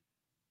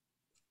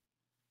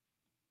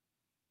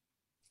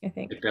 I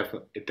think it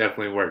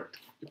definitely worked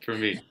for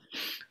me.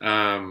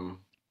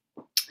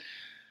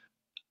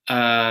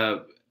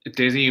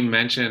 Daisy, you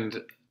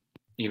mentioned,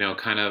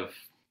 kind of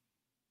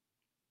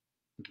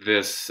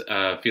this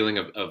feeling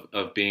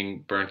of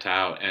being burnt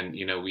out, and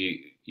you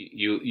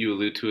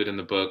allude to it in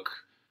the book.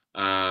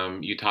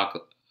 You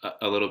talk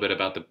a little bit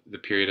about the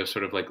period of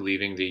sort of like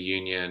leaving the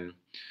union,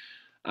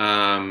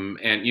 and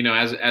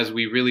as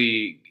we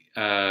really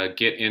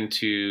get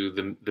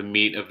into the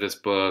meat of this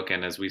book,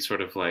 and as we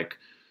sort of like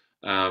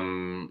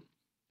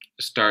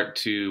start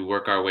to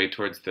work our way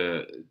towards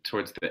the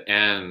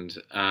end,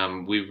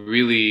 we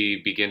really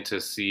begin to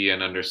see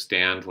and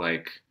understand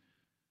like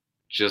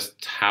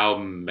just how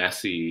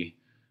messy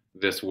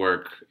this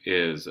work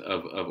is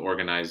of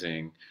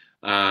organizing.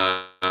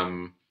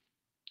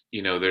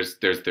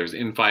 There's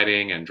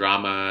infighting and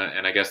drama,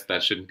 and I guess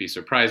that shouldn't be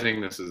surprising.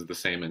 This is the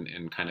same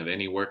in kind of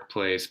any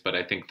workplace, but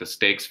I think the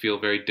stakes feel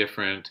very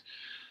different.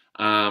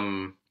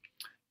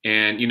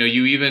 And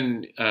you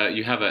even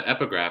you have an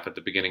epigraph at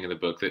the beginning of the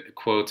book that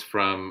quotes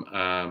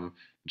from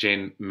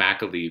Jane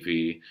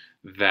McAlevey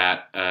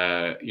that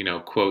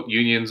quote,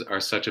 "Unions are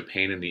such a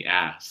pain in the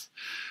ass."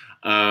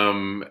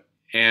 And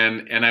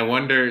I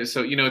wonder,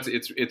 so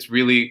it's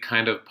really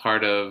kind of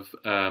part of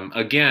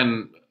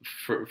again,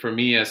 for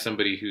me as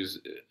somebody who's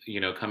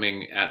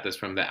coming at this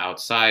from the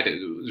outside, it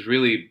was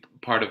really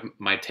part of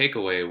my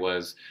takeaway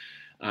was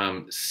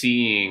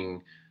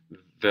seeing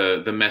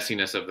the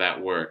messiness of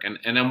that work,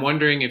 and I'm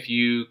wondering if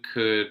you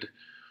could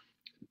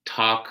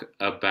talk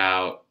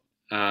about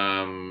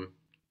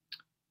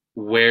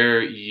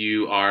where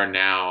you are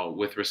now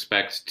with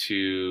respect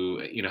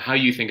to how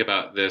you think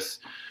about this,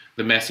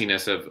 the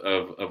messiness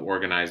of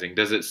organizing.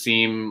 Does it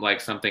seem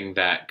like something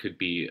that could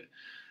be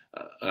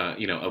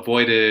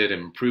avoided,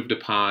 improved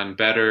upon,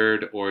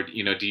 bettered, or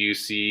do you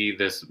see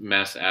this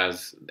mess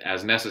as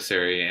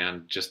necessary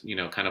and just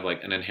kind of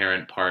like an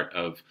inherent part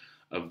of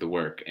the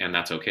work, and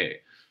that's okay?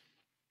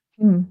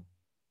 I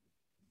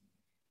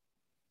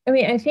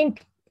mean, I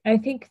think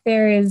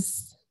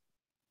it's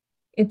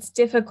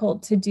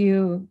difficult to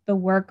do the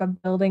work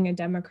of building a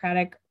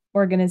democratic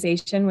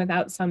organization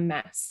without some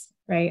mess,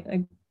 right?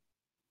 Like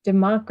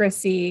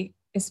democracy,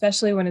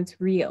 especially when it's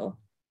real,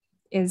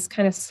 is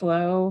kind of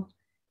slow,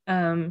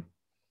 and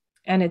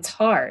it's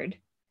hard.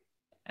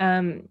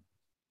 I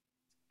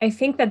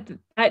think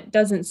that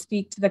doesn't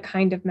speak to the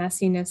kind of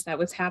messiness that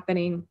was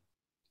happening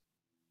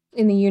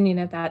in the union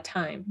at that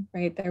time,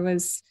 right? It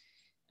was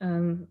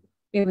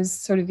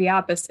sort of the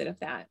opposite of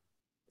that.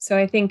 So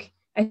I think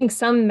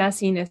some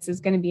messiness is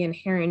going to be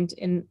inherent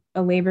in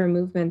a labor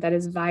movement that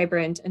is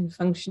vibrant and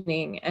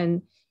functioning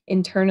and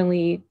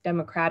internally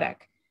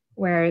democratic,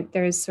 where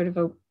there's sort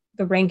of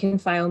the rank and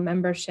file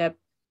membership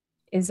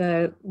is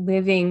a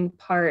living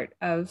part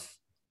of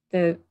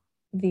the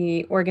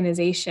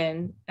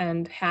organization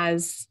and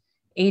has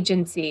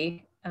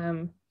agency.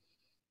 I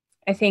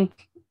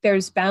think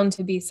there's bound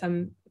to be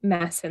some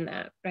mess in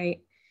that,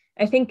 right?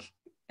 I think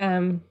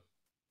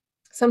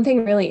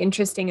something really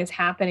interesting is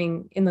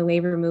happening in the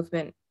labor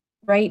movement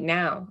right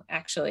now,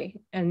 actually.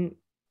 And,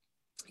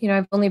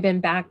 I've only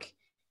been back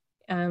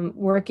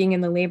working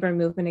in the labor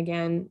movement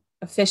again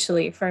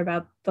officially for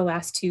about the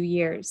last 2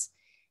 years.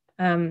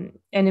 And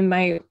in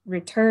my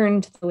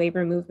return to the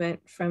labor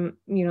movement from,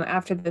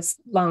 after this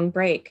long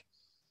break,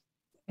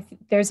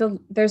 there's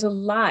a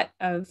lot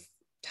of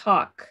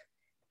talk,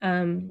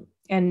 and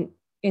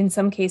in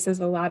some cases,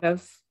 a lot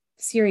of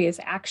serious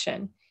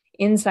action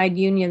inside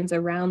unions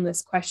around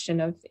this question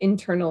of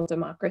internal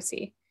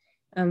democracy.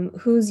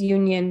 Whose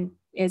union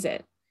is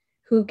it?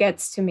 Who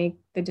gets to make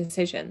the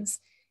decisions?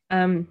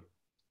 And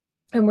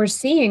we're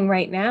seeing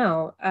right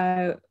now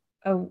a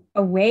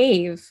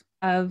wave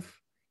of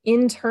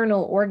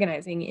internal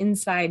organizing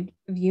inside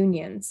of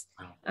unions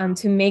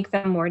to make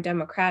them more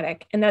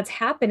democratic. And that's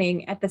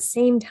happening at the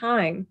same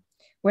time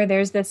where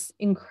there's this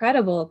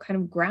incredible kind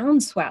of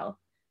groundswell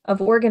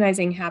of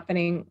organizing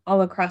happening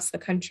all across the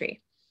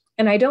country.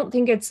 And I don't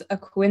think it's a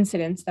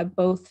coincidence that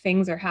both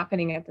things are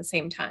happening at the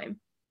same time.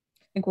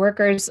 Like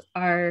workers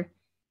are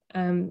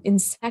in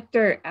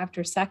sector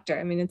after sector.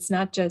 I mean, it's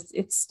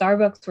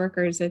Starbucks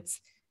workers, it's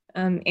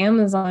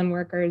Amazon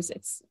workers,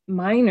 it's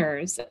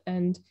miners,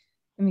 and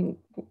I mean,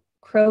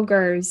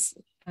 Kroger's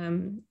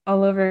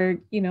all over,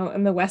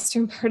 in the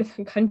western part of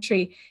the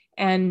country,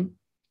 and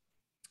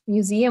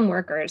museum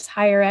workers,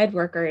 higher ed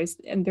workers,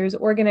 and there's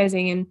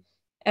organizing in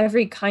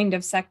every kind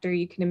of sector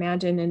you can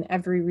imagine in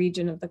every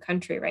region of the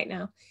country right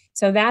now.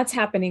 So that's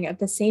happening at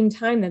the same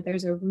time that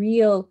there's a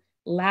real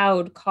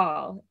loud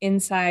call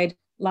inside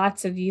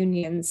lots of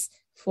unions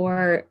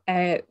for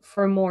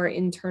more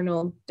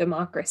internal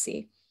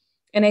democracy.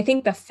 And I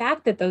think the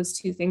fact that those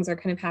two things are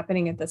kind of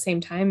happening at the same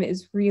time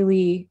is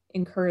really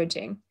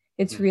encouraging.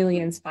 It's really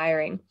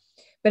inspiring.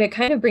 But it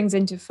kind of brings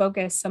into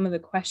focus some of the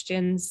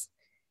questions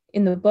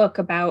in the book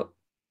about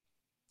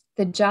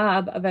the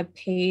job of a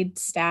paid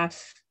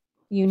staff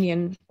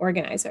union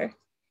organizer.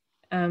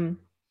 Here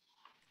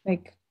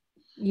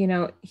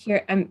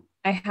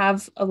I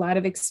have a lot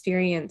of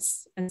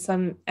experience and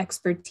some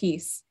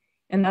expertise,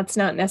 and that's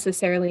not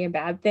necessarily a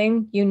bad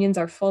thing. Unions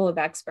are full of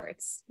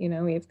experts.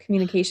 We have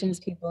communications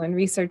people and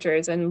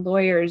researchers and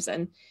lawyers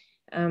and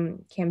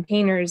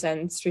campaigners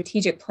and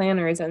strategic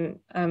planners. And,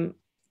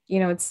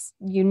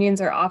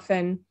 unions are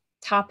often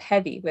top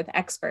heavy with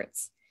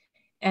experts.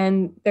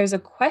 And there's a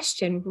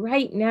question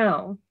right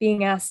now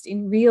being asked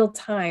in real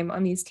time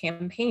on these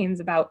campaigns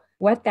about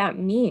what that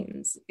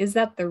means. Is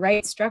that the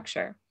right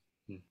structure?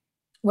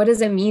 What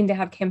does it mean to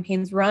have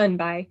campaigns run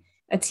by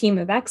a team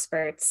of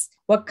experts?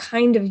 What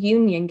kind of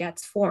union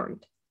gets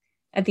formed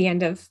at the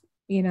end of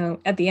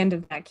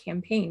that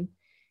campaign?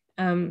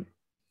 I'm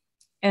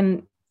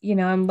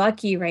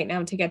lucky right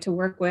now to get to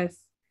work with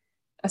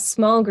a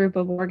small group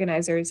of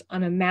organizers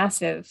on a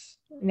massive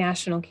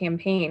national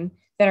campaign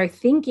that are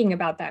thinking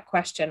about that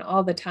question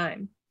all the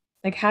time.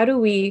 Like, how do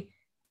we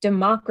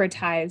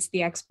democratize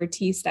the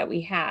expertise that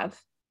we have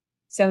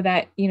so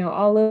that,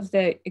 all of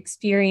the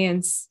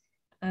experience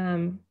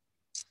and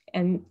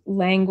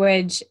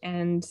language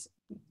and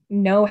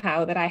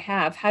know-how that I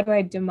have, how do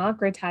I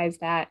democratize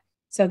that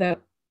so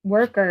that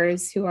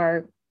workers who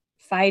are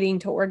fighting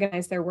to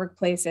organize their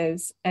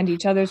workplaces and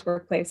each other's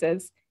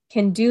workplaces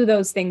can do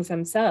those things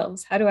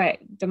themselves? How do I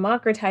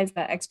democratize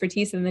that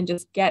expertise and then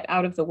just get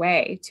out of the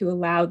way to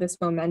allow this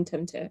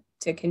momentum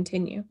to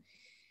continue?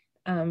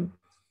 I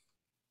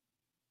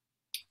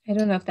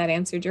don't know if that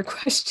answered your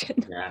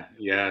question.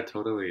 Yeah,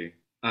 totally.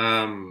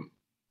 I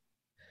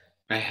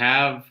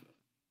have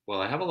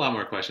a lot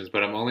more questions,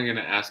 but I'm only going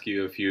to ask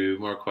you a few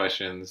more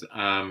questions.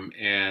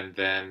 And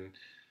then,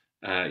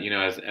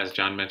 as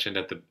John mentioned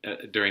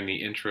during the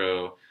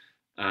intro,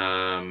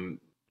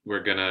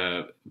 we're going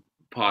to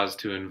pause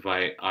to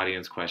invite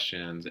audience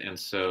questions. And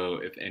so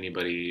if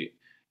anybody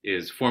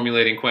is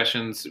formulating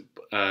questions,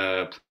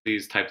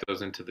 please type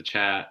those into the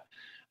chat.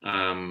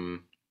 I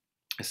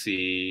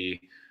see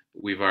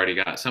we've already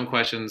got some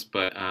questions,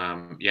 but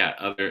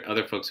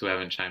other folks who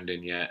haven't chimed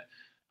in yet.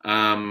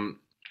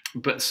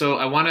 But so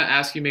I want to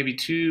ask you maybe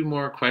two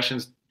more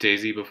questions,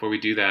 Daisy, before we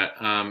do that.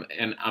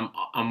 And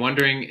I'm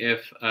wondering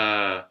if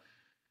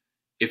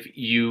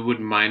you would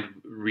mind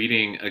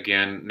reading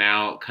again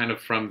now, kind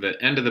of from the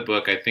end of the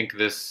book. I think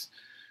this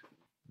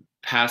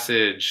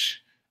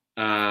passage,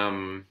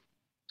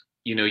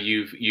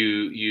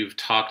 you've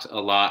talked a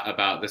lot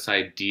about this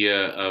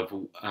idea of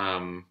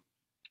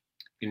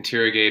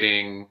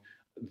interrogating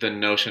the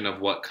notion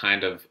of what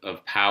kind of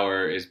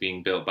power is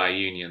being built by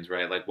unions,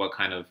 right? Like, what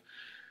kind of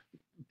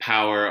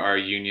power are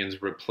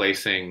unions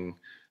replacing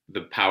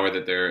the power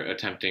that they're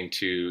attempting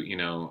to,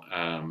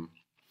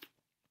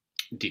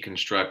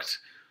 deconstruct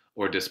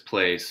or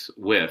displace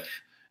with.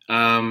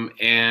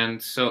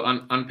 And so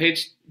on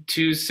page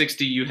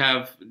 260, you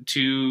have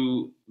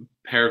two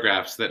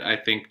paragraphs that I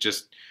think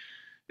just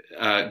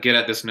get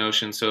at this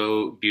notion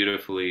so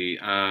beautifully.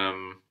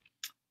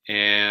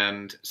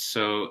 And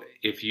so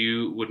if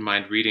you would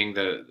mind reading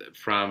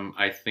from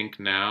I think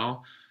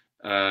now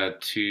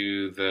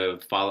to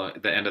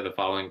the end of the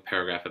following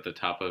paragraph at the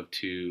top of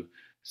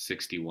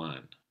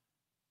 261.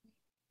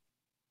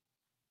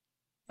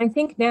 I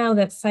think now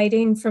that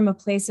fighting from a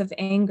place of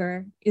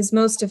anger is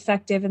most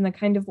effective in the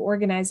kind of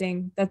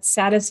organizing that's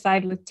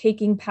satisfied with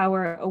taking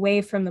power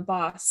away from the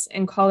boss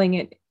and calling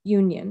it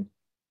union.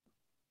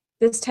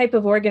 This type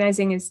of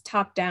organizing is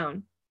top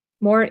down,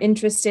 more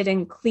interested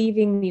in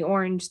cleaving the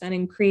orange than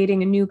in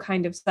creating a new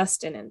kind of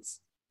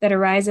sustenance that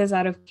arises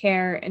out of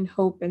care and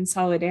hope and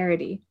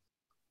solidarity,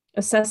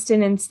 a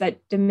sustenance that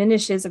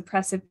diminishes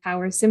oppressive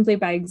power simply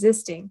by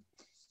existing,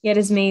 yet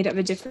is made of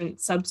a different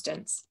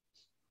substance.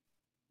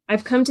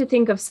 I've come to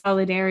think of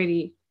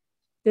solidarity,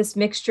 this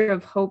mixture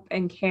of hope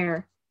and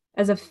care,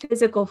 as a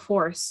physical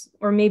force,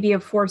 or maybe a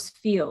force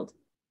field.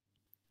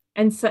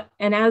 And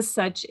as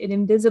such, it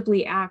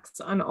invisibly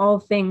acts on all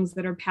things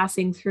that are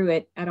passing through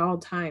it at all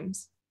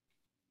times.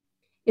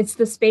 It's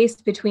the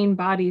space between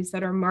bodies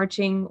that are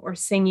marching or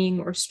singing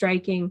or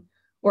striking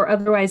or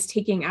otherwise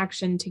taking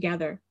action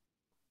together.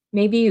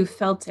 Maybe you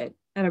felt it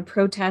at a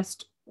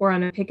protest or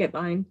on a picket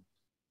line.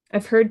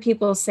 I've heard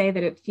people say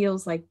that it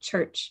feels like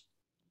church.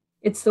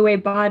 It's the way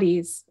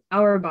bodies,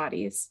 our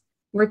bodies,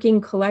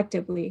 working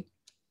collectively,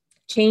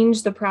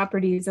 change the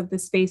properties of the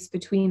space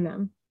between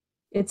them.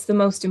 It's the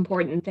most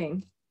important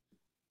thing.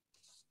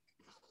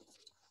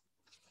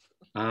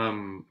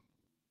 I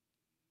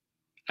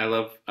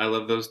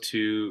love those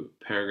two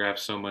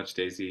paragraphs so much,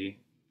 Daisy.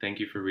 Thank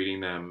you for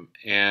reading them.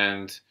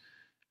 And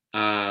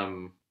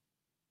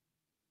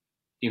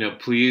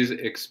please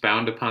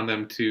expound upon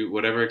them to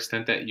whatever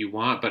extent that you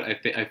want. But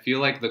I feel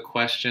like the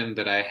question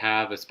that I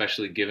have,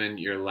 especially given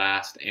your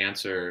last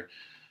answer,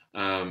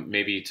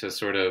 maybe to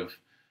sort of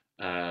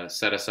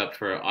set us up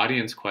for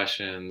audience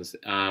questions,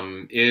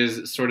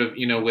 is sort of,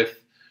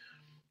 with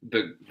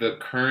the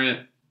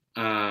current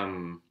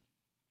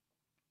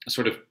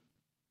sort of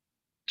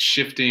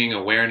shifting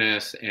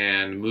awareness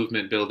and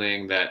movement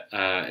building that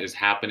is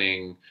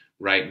happening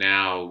right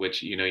now,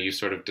 which you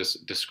sort of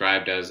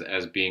described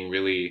as being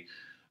really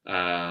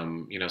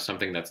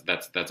something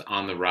that's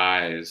on the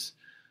rise.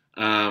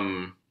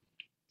 I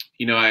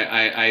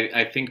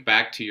think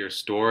back to your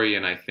story,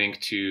 and I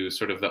think to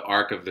sort of the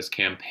arc of this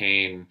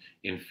campaign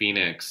in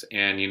Phoenix,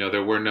 and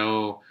there were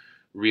no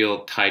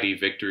real tidy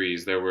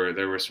victories. There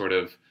were sort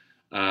of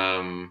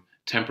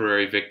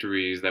temporary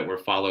victories that were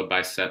followed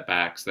by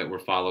setbacks that were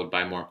followed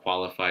by more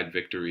qualified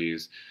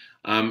victories.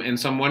 And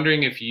so I'm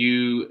wondering if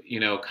you,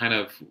 kind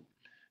of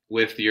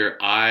with your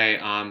eye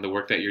on the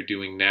work that you're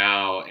doing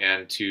now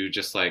and to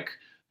just like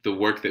the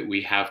work that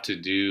we have to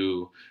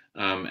do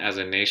as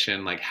a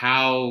nation, like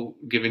how,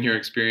 given your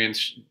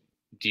experience,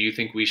 do you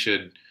think we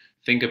should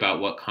think about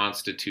what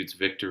constitutes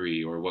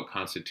victory or what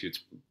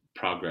constitutes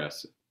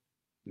progress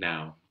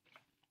now?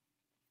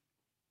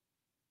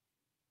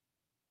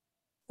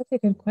 That's a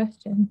good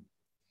question.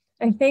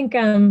 I think,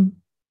 I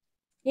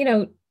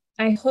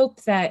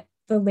hope that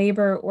the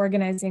labor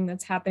organizing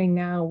that's happening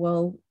now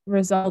will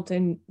result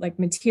in like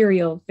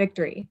material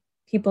victory.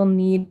 People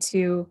need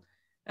to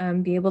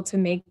be able to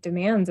make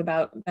demands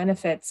about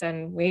benefits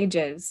and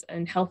wages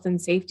and health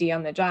and safety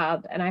on the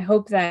job. And I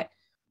hope that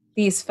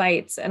these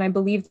fights, and I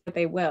believe that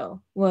they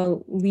will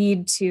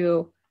lead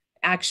to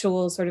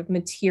actual sort of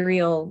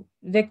material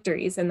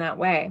victories in that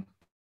way.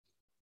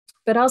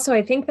 But also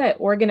I think that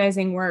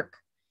organizing work,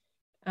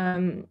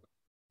 it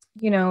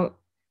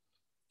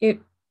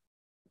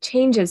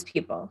changes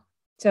people.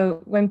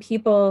 So when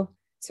people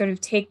sort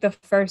of take the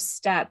first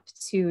step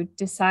to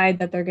decide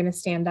that they're going to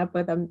stand up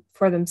with them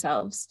for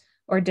themselves,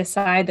 or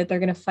decide that they're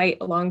going to fight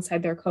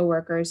alongside their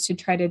coworkers to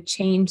try to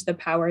change the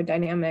power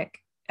dynamic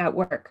at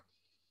work,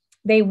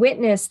 they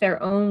witness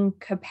their own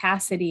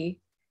capacity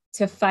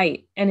to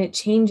fight, and it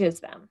changes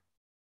them,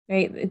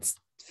 right?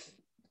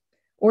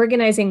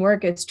 Organizing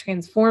work is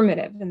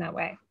transformative in that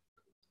way.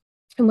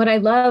 And what I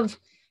love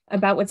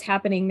about what's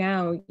happening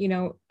now,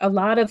 a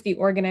lot of the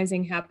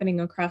organizing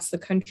happening across the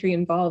country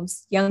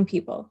involves young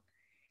people.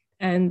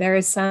 And there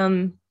are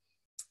some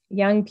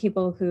young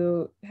people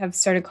who have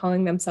started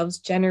calling themselves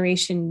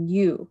Generation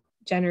U,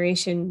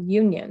 Generation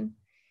Union.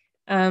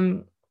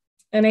 And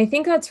I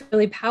think that's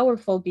really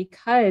powerful,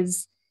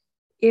 because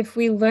if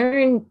we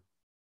learn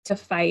to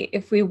fight,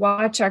 if we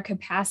watch our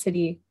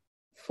capacity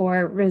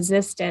for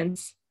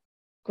resistance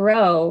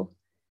grow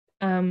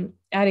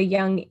at a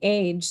young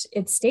age,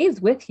 it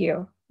stays with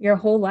you your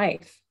whole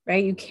life,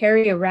 right? You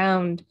carry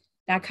around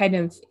that kind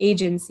of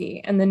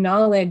agency and the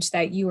knowledge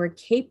that you are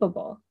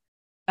capable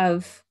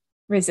of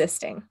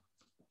resisting.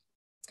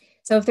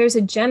 So if there's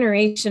a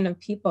generation of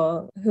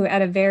people who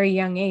at a very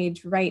young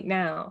age right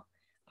now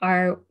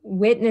are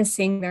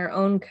witnessing their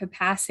own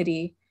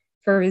capacity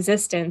for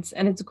resistance,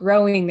 and it's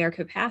growing their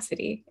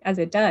capacity as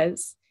it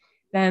does,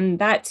 then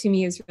that to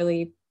me is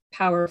really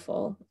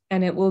powerful.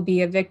 And it will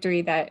be a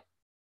victory that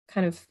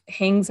kind of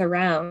hangs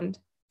around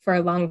for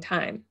a long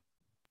time.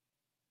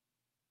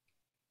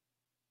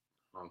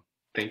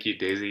 Thank you,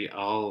 Daisy.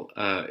 I'll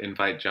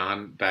invite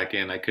John back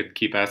in. I could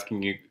keep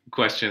asking you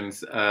questions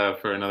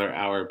for another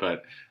hour,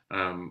 but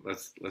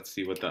let's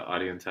see what the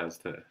audience has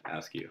to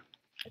ask you.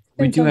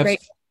 We do have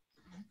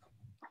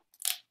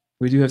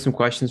some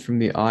questions from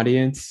the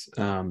audience.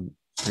 And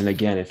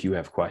again, if you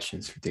have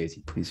questions for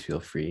Daisy, please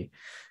feel free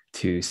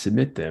to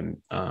submit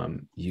them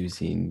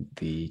using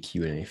the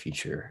Q&A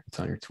feature. It's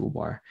on your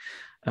toolbar.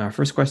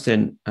 First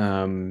question,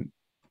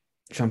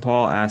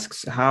 Jean-Paul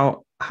asks,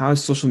 how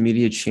has social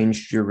media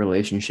changed your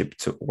relationship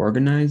to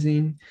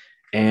organizing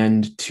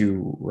and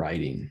to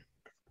writing?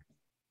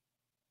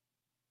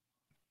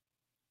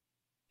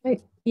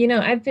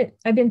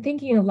 I've been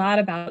thinking a lot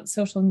about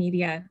social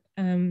media.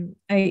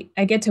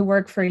 I get to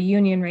work for a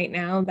union right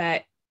now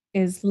that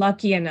is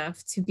lucky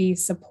enough to be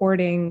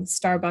supporting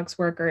Starbucks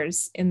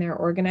workers in their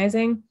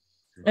organizing.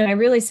 And I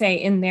really say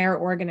in their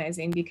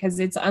organizing because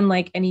it's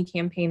unlike any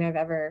campaign I've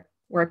ever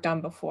worked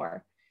on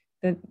before.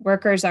 The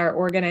workers are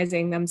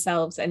organizing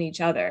themselves and each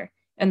other.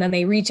 And then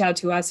they reach out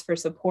to us for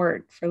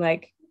support for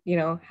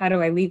how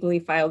do I legally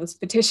file this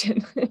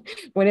petition?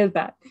 What is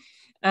that?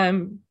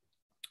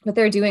 But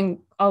they're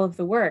doing all of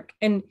the work.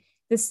 And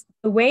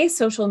the way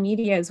social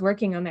media is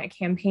working on that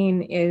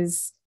campaign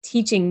is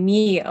teaching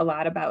me a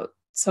lot about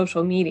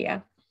social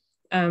media.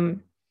 You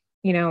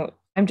know,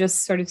 I'm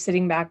just sort of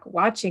sitting back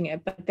watching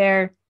it, but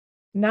they're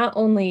not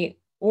only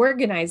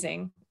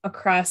organizing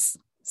across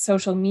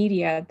social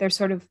media, they're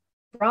sort of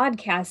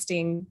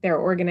broadcasting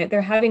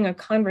they're having a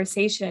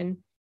conversation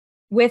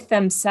with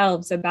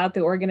themselves about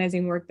the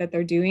organizing work that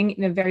they're doing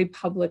in a very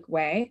public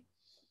way.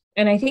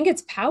 And I think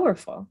it's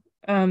powerful,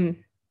 you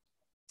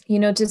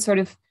know, to sort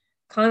of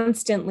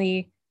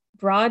constantly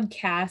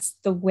broadcast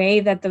the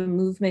way that the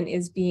movement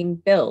is being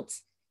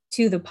built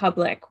to the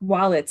public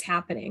while it's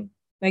happening,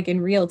 like in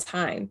real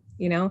time.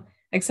 You know,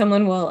 like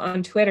someone will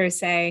on Twitter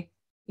say,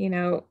 you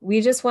know,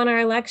 we just won our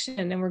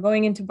election and we're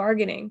going into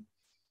bargaining.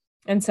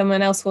 And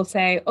someone else will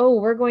say, oh,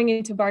 we're going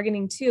into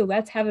bargaining too.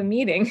 Let's have a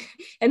meeting.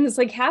 And it's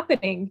like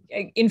happening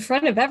in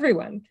front of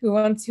everyone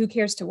who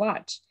cares to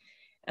watch.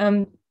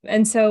 And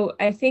so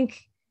I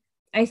think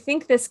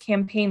this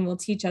campaign will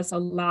teach us a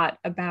lot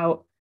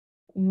about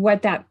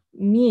what that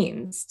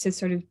means to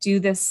sort of do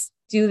this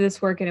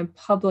work in a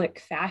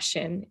public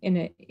fashion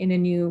in a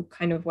new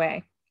kind of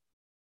way.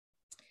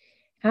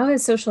 How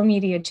has social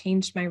media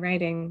changed my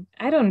writing?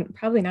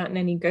 Probably not in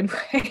any good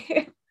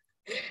way.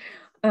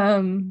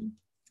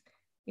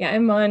 Yeah,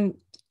 I'm on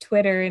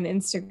Twitter and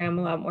Instagram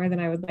a lot more than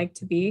I would like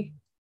to be.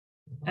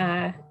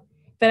 But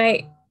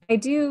I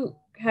do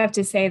have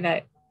to say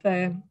that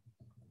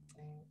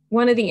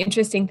one of the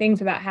interesting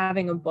things about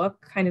having a book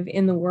kind of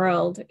in the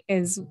world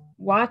is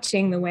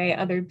watching the way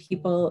other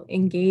people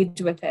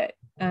engage with it.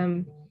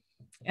 And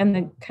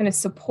the kind of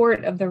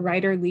support of the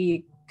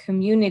writerly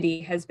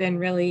community has been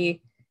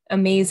really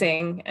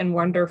amazing and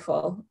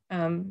wonderful.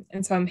 And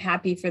so I'm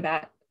happy for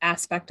that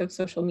aspect of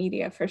social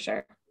media for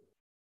sure.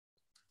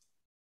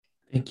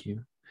 Thank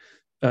you.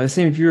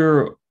 Same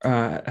viewer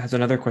has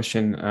another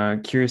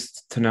question. Curious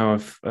to know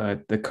if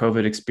the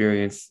COVID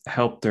experience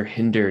helped or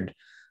hindered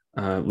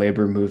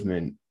labor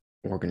movement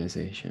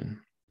organization.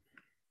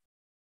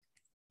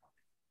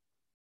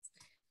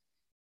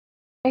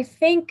 I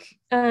think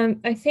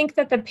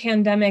that the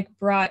pandemic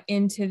brought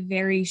into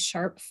very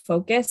sharp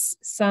focus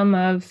some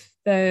of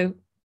the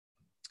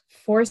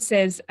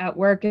forces at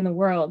work in the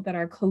world that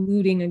are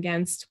colluding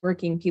against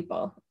working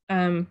people.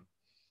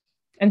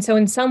 And so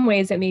in some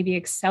ways it maybe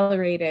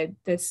accelerated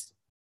this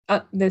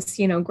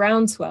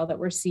groundswell that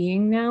we're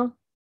seeing now.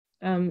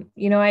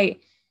 I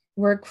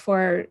work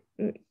for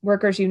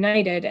Workers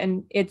United,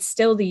 and it's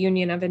still the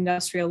Union of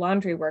Industrial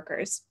Laundry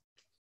Workers.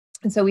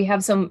 And so we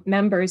have some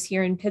members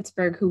here in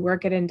Pittsburgh who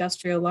work at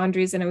industrial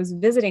laundries, and I was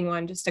visiting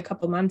one just a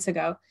couple months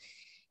ago.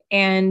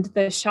 And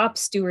the shop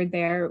steward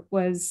there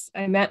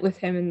I met with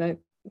him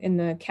in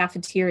the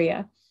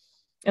cafeteria,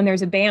 and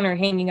there's a banner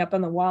hanging up on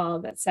the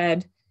wall that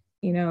said,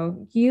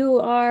 you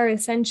are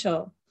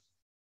essential.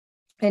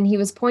 And he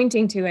was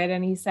pointing to it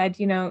and he said,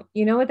 you know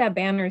what that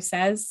banner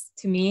says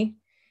to me?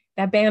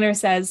 That banner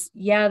says,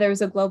 yeah,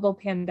 there's a global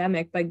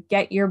pandemic, but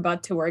get your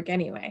butt to work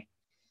anyway.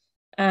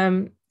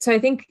 So I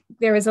think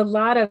there was a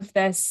lot of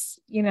this,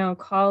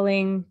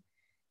 calling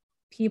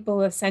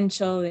people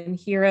essential and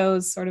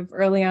heroes sort of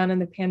early on in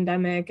the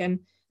pandemic. And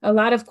a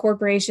lot of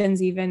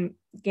corporations even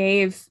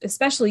gave,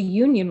 especially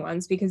union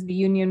ones, because the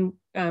union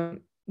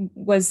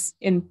was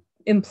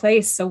in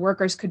place so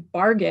workers could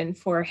bargain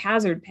for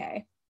hazard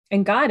pay,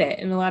 and got it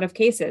in a lot of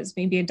cases,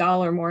 maybe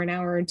 $1 more an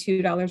hour or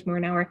 $2 more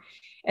an hour.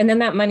 And then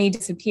that money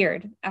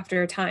disappeared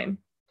after a time.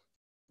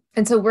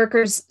 And so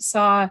workers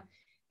saw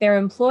their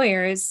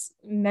employers,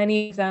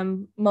 many of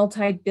them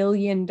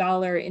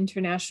multi-billion-dollar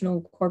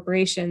international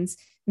corporations,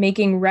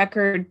 making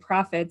record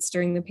profits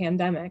during the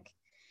pandemic.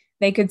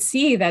 They could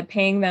see that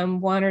paying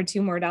them $1 or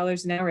 $2 more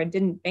an hour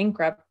didn't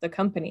bankrupt the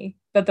company,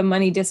 but the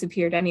money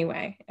disappeared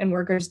anyway, and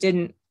workers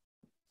didn't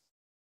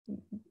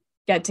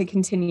get to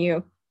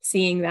continue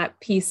seeing that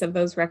piece of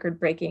those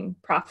record-breaking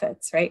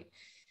profits, right?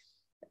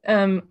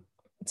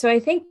 So I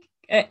think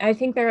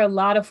there are a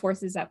lot of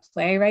forces at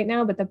play right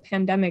now, but the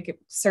pandemic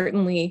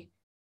certainly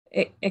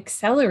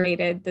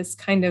accelerated this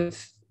kind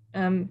of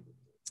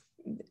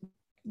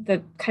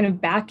the kind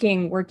of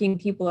backing working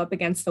people up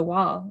against the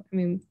wall. I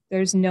mean,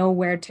 there's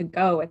nowhere to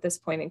go at this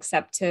point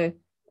except to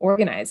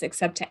organize,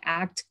 except to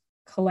act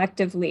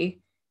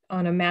collectively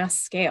on a mass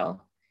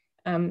scale.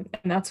 And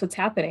that's what's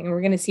happening. And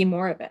we're going to see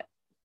more of it.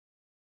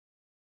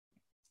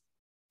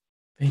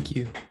 Thank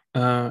you.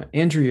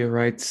 Andrea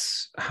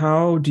writes,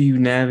 how do you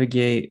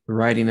navigate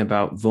writing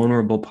about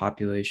vulnerable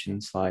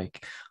populations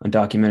like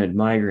undocumented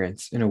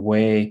migrants in a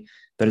way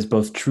that is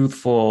both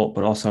truthful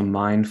but also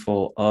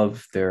mindful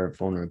of their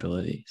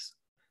vulnerabilities?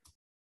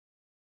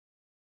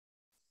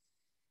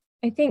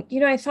 I think,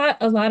 I thought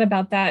a lot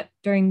about that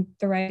during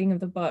the writing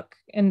of the book.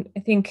 And I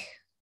think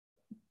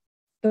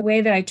the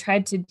way that I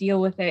tried to deal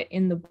with it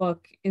in the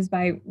book is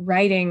by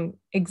writing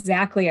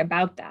exactly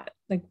about that.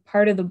 Like,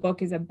 part of the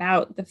book is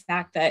about the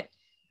fact that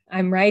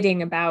I'm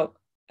writing about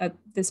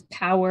this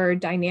power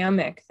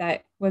dynamic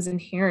that was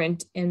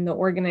inherent in the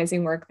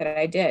organizing work that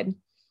I did.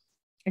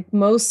 Like,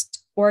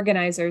 most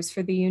organizers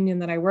for the union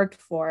that I worked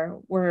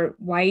for were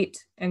white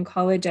and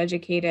college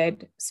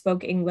educated,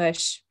 spoke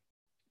English.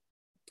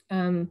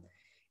 And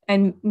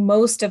And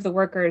most of the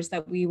workers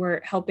that we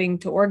were helping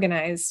to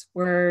organize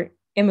were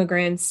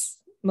immigrants.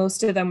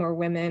 Most of them were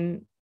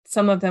women.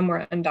 Some of them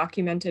were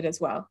undocumented as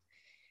well.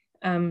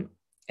 And,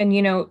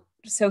 you know,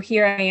 so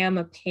here I am,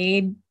 a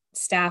paid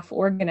staff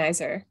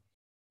organizer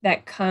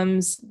that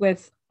comes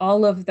with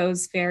all of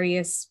those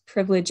various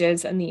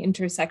privileges and the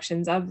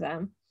intersections of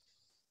them.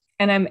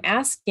 And I'm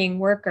asking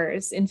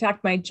workers, in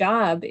fact, my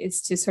job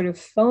is to sort of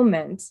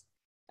foment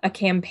a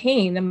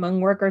campaign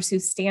among workers who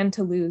stand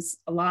to lose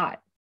a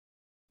lot.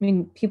 I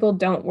mean, people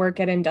don't work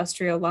at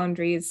industrial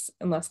laundries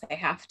unless they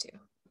have to,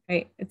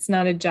 right? It's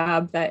not a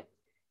job that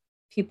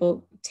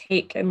people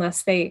take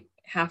unless they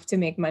have to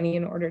make money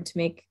in order to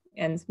make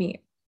ends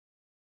meet.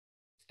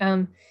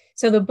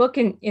 So the book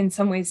in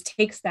some ways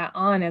takes that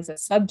on as a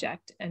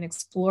subject and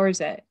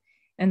explores it.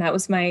 And that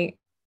was my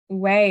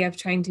way of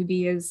trying to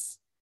be as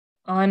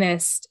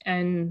honest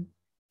and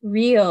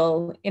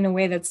real in a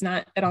way that's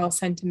not at all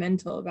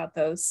sentimental about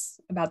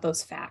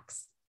those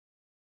facts.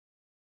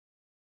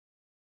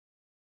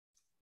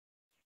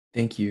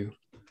 Thank you.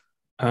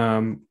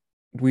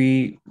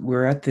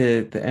 We're at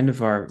the end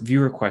of our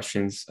viewer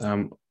questions,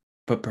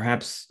 but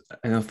perhaps,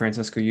 I know,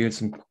 Francisco, you had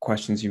some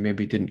questions you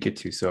maybe didn't get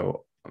to,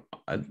 so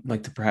I'd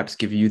like to perhaps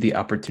give you the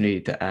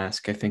opportunity to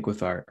ask. I think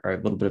with our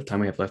little bit of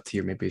time we have left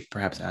here, maybe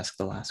perhaps ask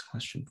the last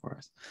question for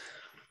us.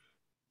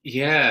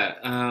 Yeah,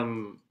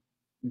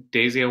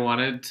 Daisy, I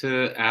wanted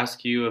to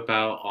ask you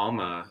about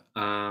Alma,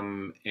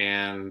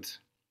 and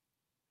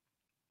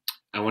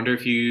I wonder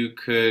if you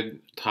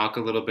could talk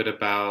a little bit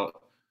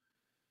about,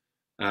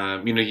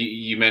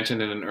 you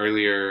mentioned in an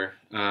earlier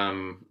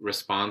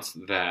response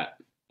that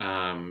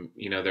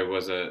there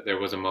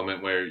was a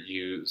moment where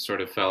you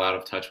sort of fell out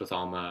of touch with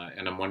Alma,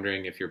 and I'm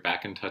wondering if you're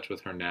back in touch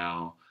with her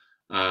now,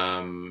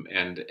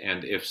 and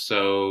if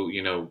so,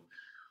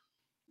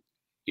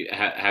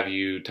 have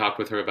you talked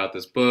with her about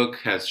this book?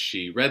 Has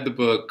she read the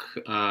book?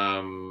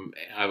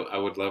 I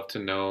would love to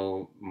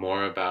know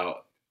more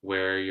about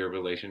where your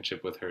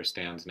relationship with her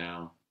stands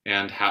now,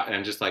 and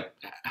just like,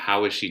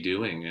 how is she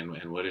doing,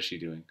 and what is she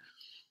doing?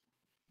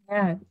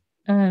 Yeah.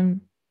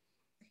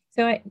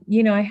 So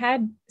I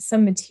had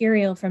some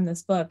material from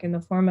this book in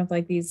the form of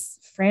like these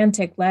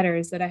frantic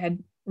letters that I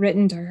had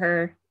written to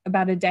her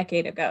about a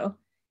decade ago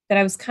that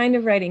I was kind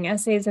of writing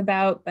essays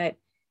about, but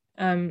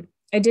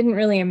I didn't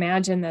really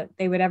imagine that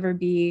they would ever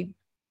be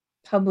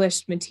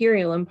published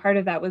material. And part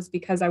of that was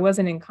because I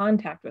wasn't in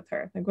contact with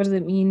her. Like, what does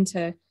it mean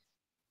to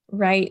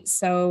write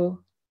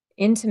so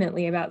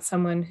intimately about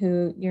someone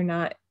who you're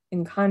not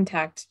in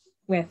contact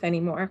with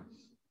anymore?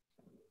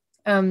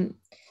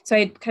 So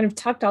I kind of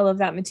tucked all of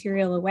that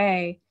material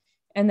away.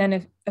 And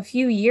then a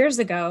few years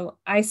ago,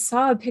 I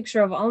saw a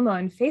picture of Alma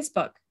on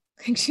Facebook.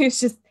 Like, she was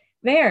just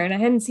there, and I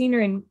hadn't seen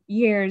her in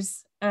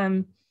years.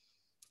 And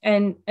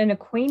an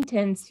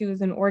acquaintance who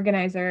was an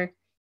organizer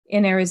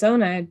in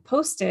Arizona had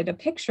posted a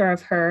picture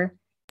of her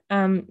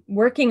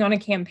working on a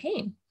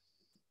campaign.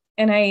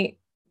 And I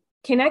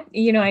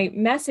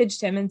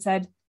messaged him and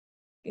said,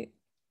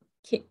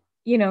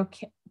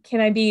 can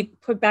I be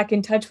put back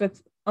in touch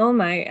with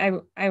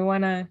Alma? I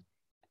want to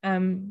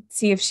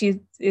see if she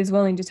is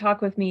willing to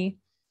talk with me.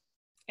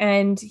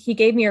 And he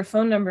gave me her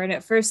phone number, and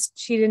at first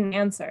she didn't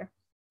answer.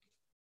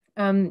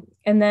 And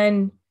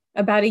then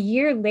about a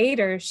year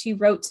later, she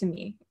wrote to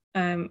me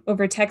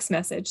over text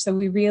message. So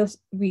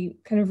we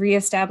kind of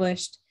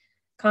reestablished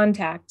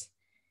contact.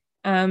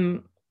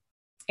 And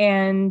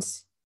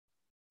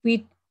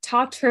we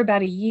talked for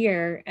about a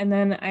year, and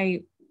then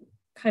I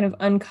kind of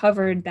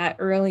uncovered that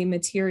early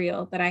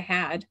material that I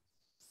had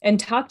and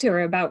talked to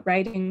her about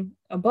writing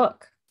a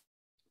book.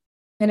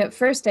 And at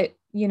first, I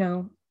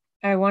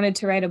wanted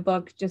to write a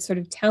book just sort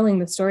of telling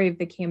the story of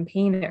the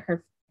campaign at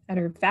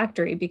her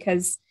factory,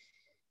 because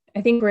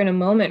I think we're in a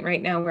moment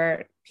right now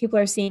where people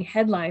are seeing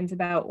headlines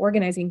about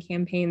organizing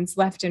campaigns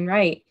left and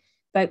right,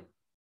 but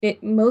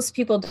most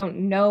people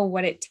don't know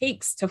what it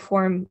takes to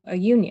form a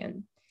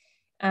union.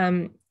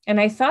 And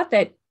I thought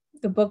that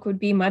the book would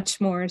be much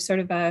more sort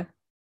of a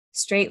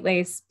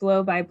straight-laced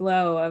blow by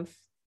blow of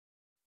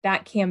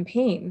that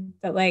campaign,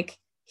 that like,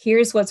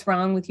 here's what's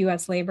wrong with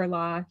US labor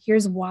law.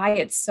 Here's why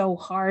it's so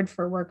hard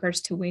for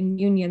workers to win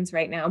unions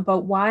right now,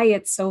 but why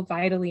it's so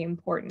vitally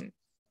important.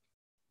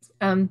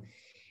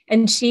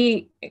 And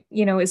she,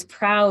 is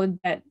proud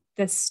that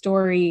this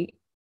story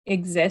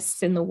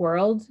exists in the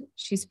world.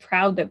 She's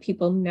proud that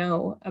people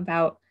know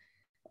about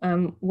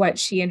what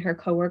she and her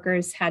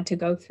coworkers had to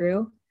go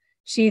through.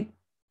 She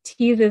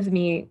teases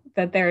me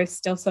that there are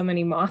still so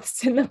many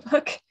moths in the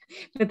book,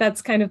 but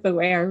that's kind of the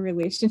way our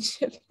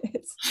relationship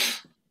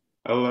is.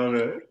 I love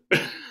it.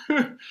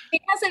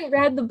 She hasn't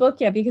read the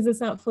book yet because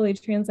it's not fully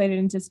translated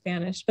into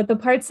Spanish, but the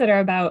parts that are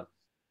about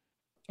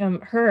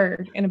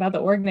her and about the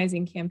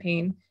organizing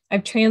campaign,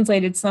 I've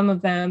translated some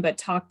of them, but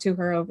talked to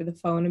her over the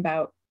phone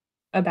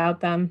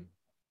about them.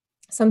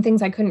 Some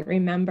things I couldn't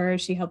remember,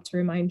 she helped to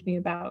remind me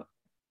about,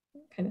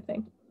 kind of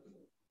thing.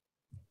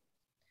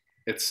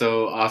 It's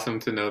so awesome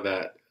to know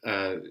that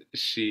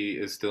she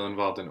is still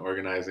involved in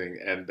organizing,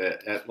 and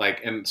that,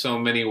 like, in so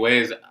many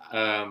ways,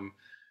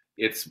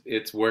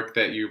 it's work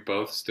that you're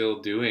both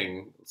still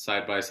doing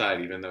side by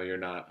side, even though you're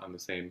not on the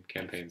same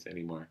campaigns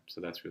anymore.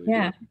 So that's really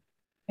Yeah. good.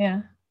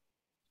 Yeah.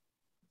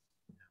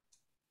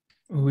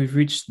 Well, we've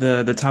reached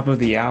the top of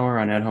the hour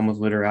on At Home with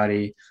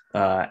Literati.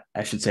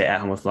 I should say At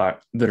Home with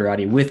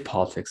Literati with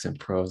Politics and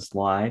Prose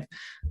Live.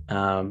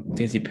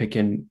 Daisy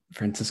Pitkin,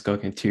 Francisco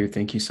Cantú,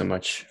 thank you so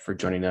much for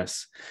joining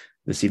us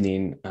this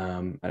evening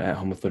at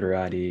Home with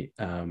Literati.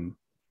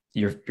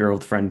 Your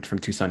old friend from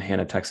Tucson,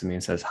 Hannah, texted me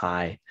and says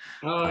hi.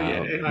 Oh,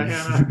 yeah. Hi,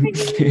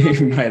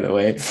 Hannah. By the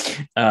way.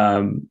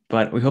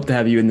 But we hope to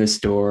have you in the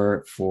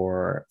store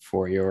for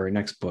your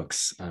next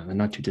books in the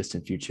not too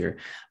distant future.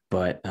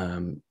 But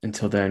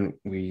until then,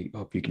 we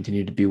hope you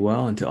continue to be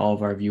well. And to all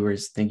of our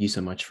viewers, thank you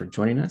so much for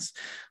joining us.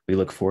 We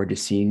look forward to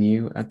seeing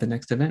you at the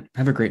next event.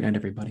 Have a great night,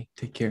 everybody.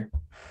 Take care.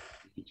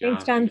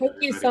 Thanks, John.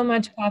 Thank you so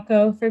much,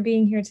 Paco, for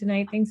being here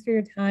tonight. Thanks for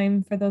your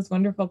time, for those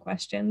wonderful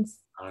questions.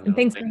 And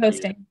thanks for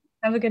hosting.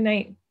 Have a good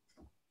night.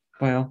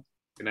 Bye all.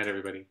 Good night,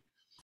 everybody.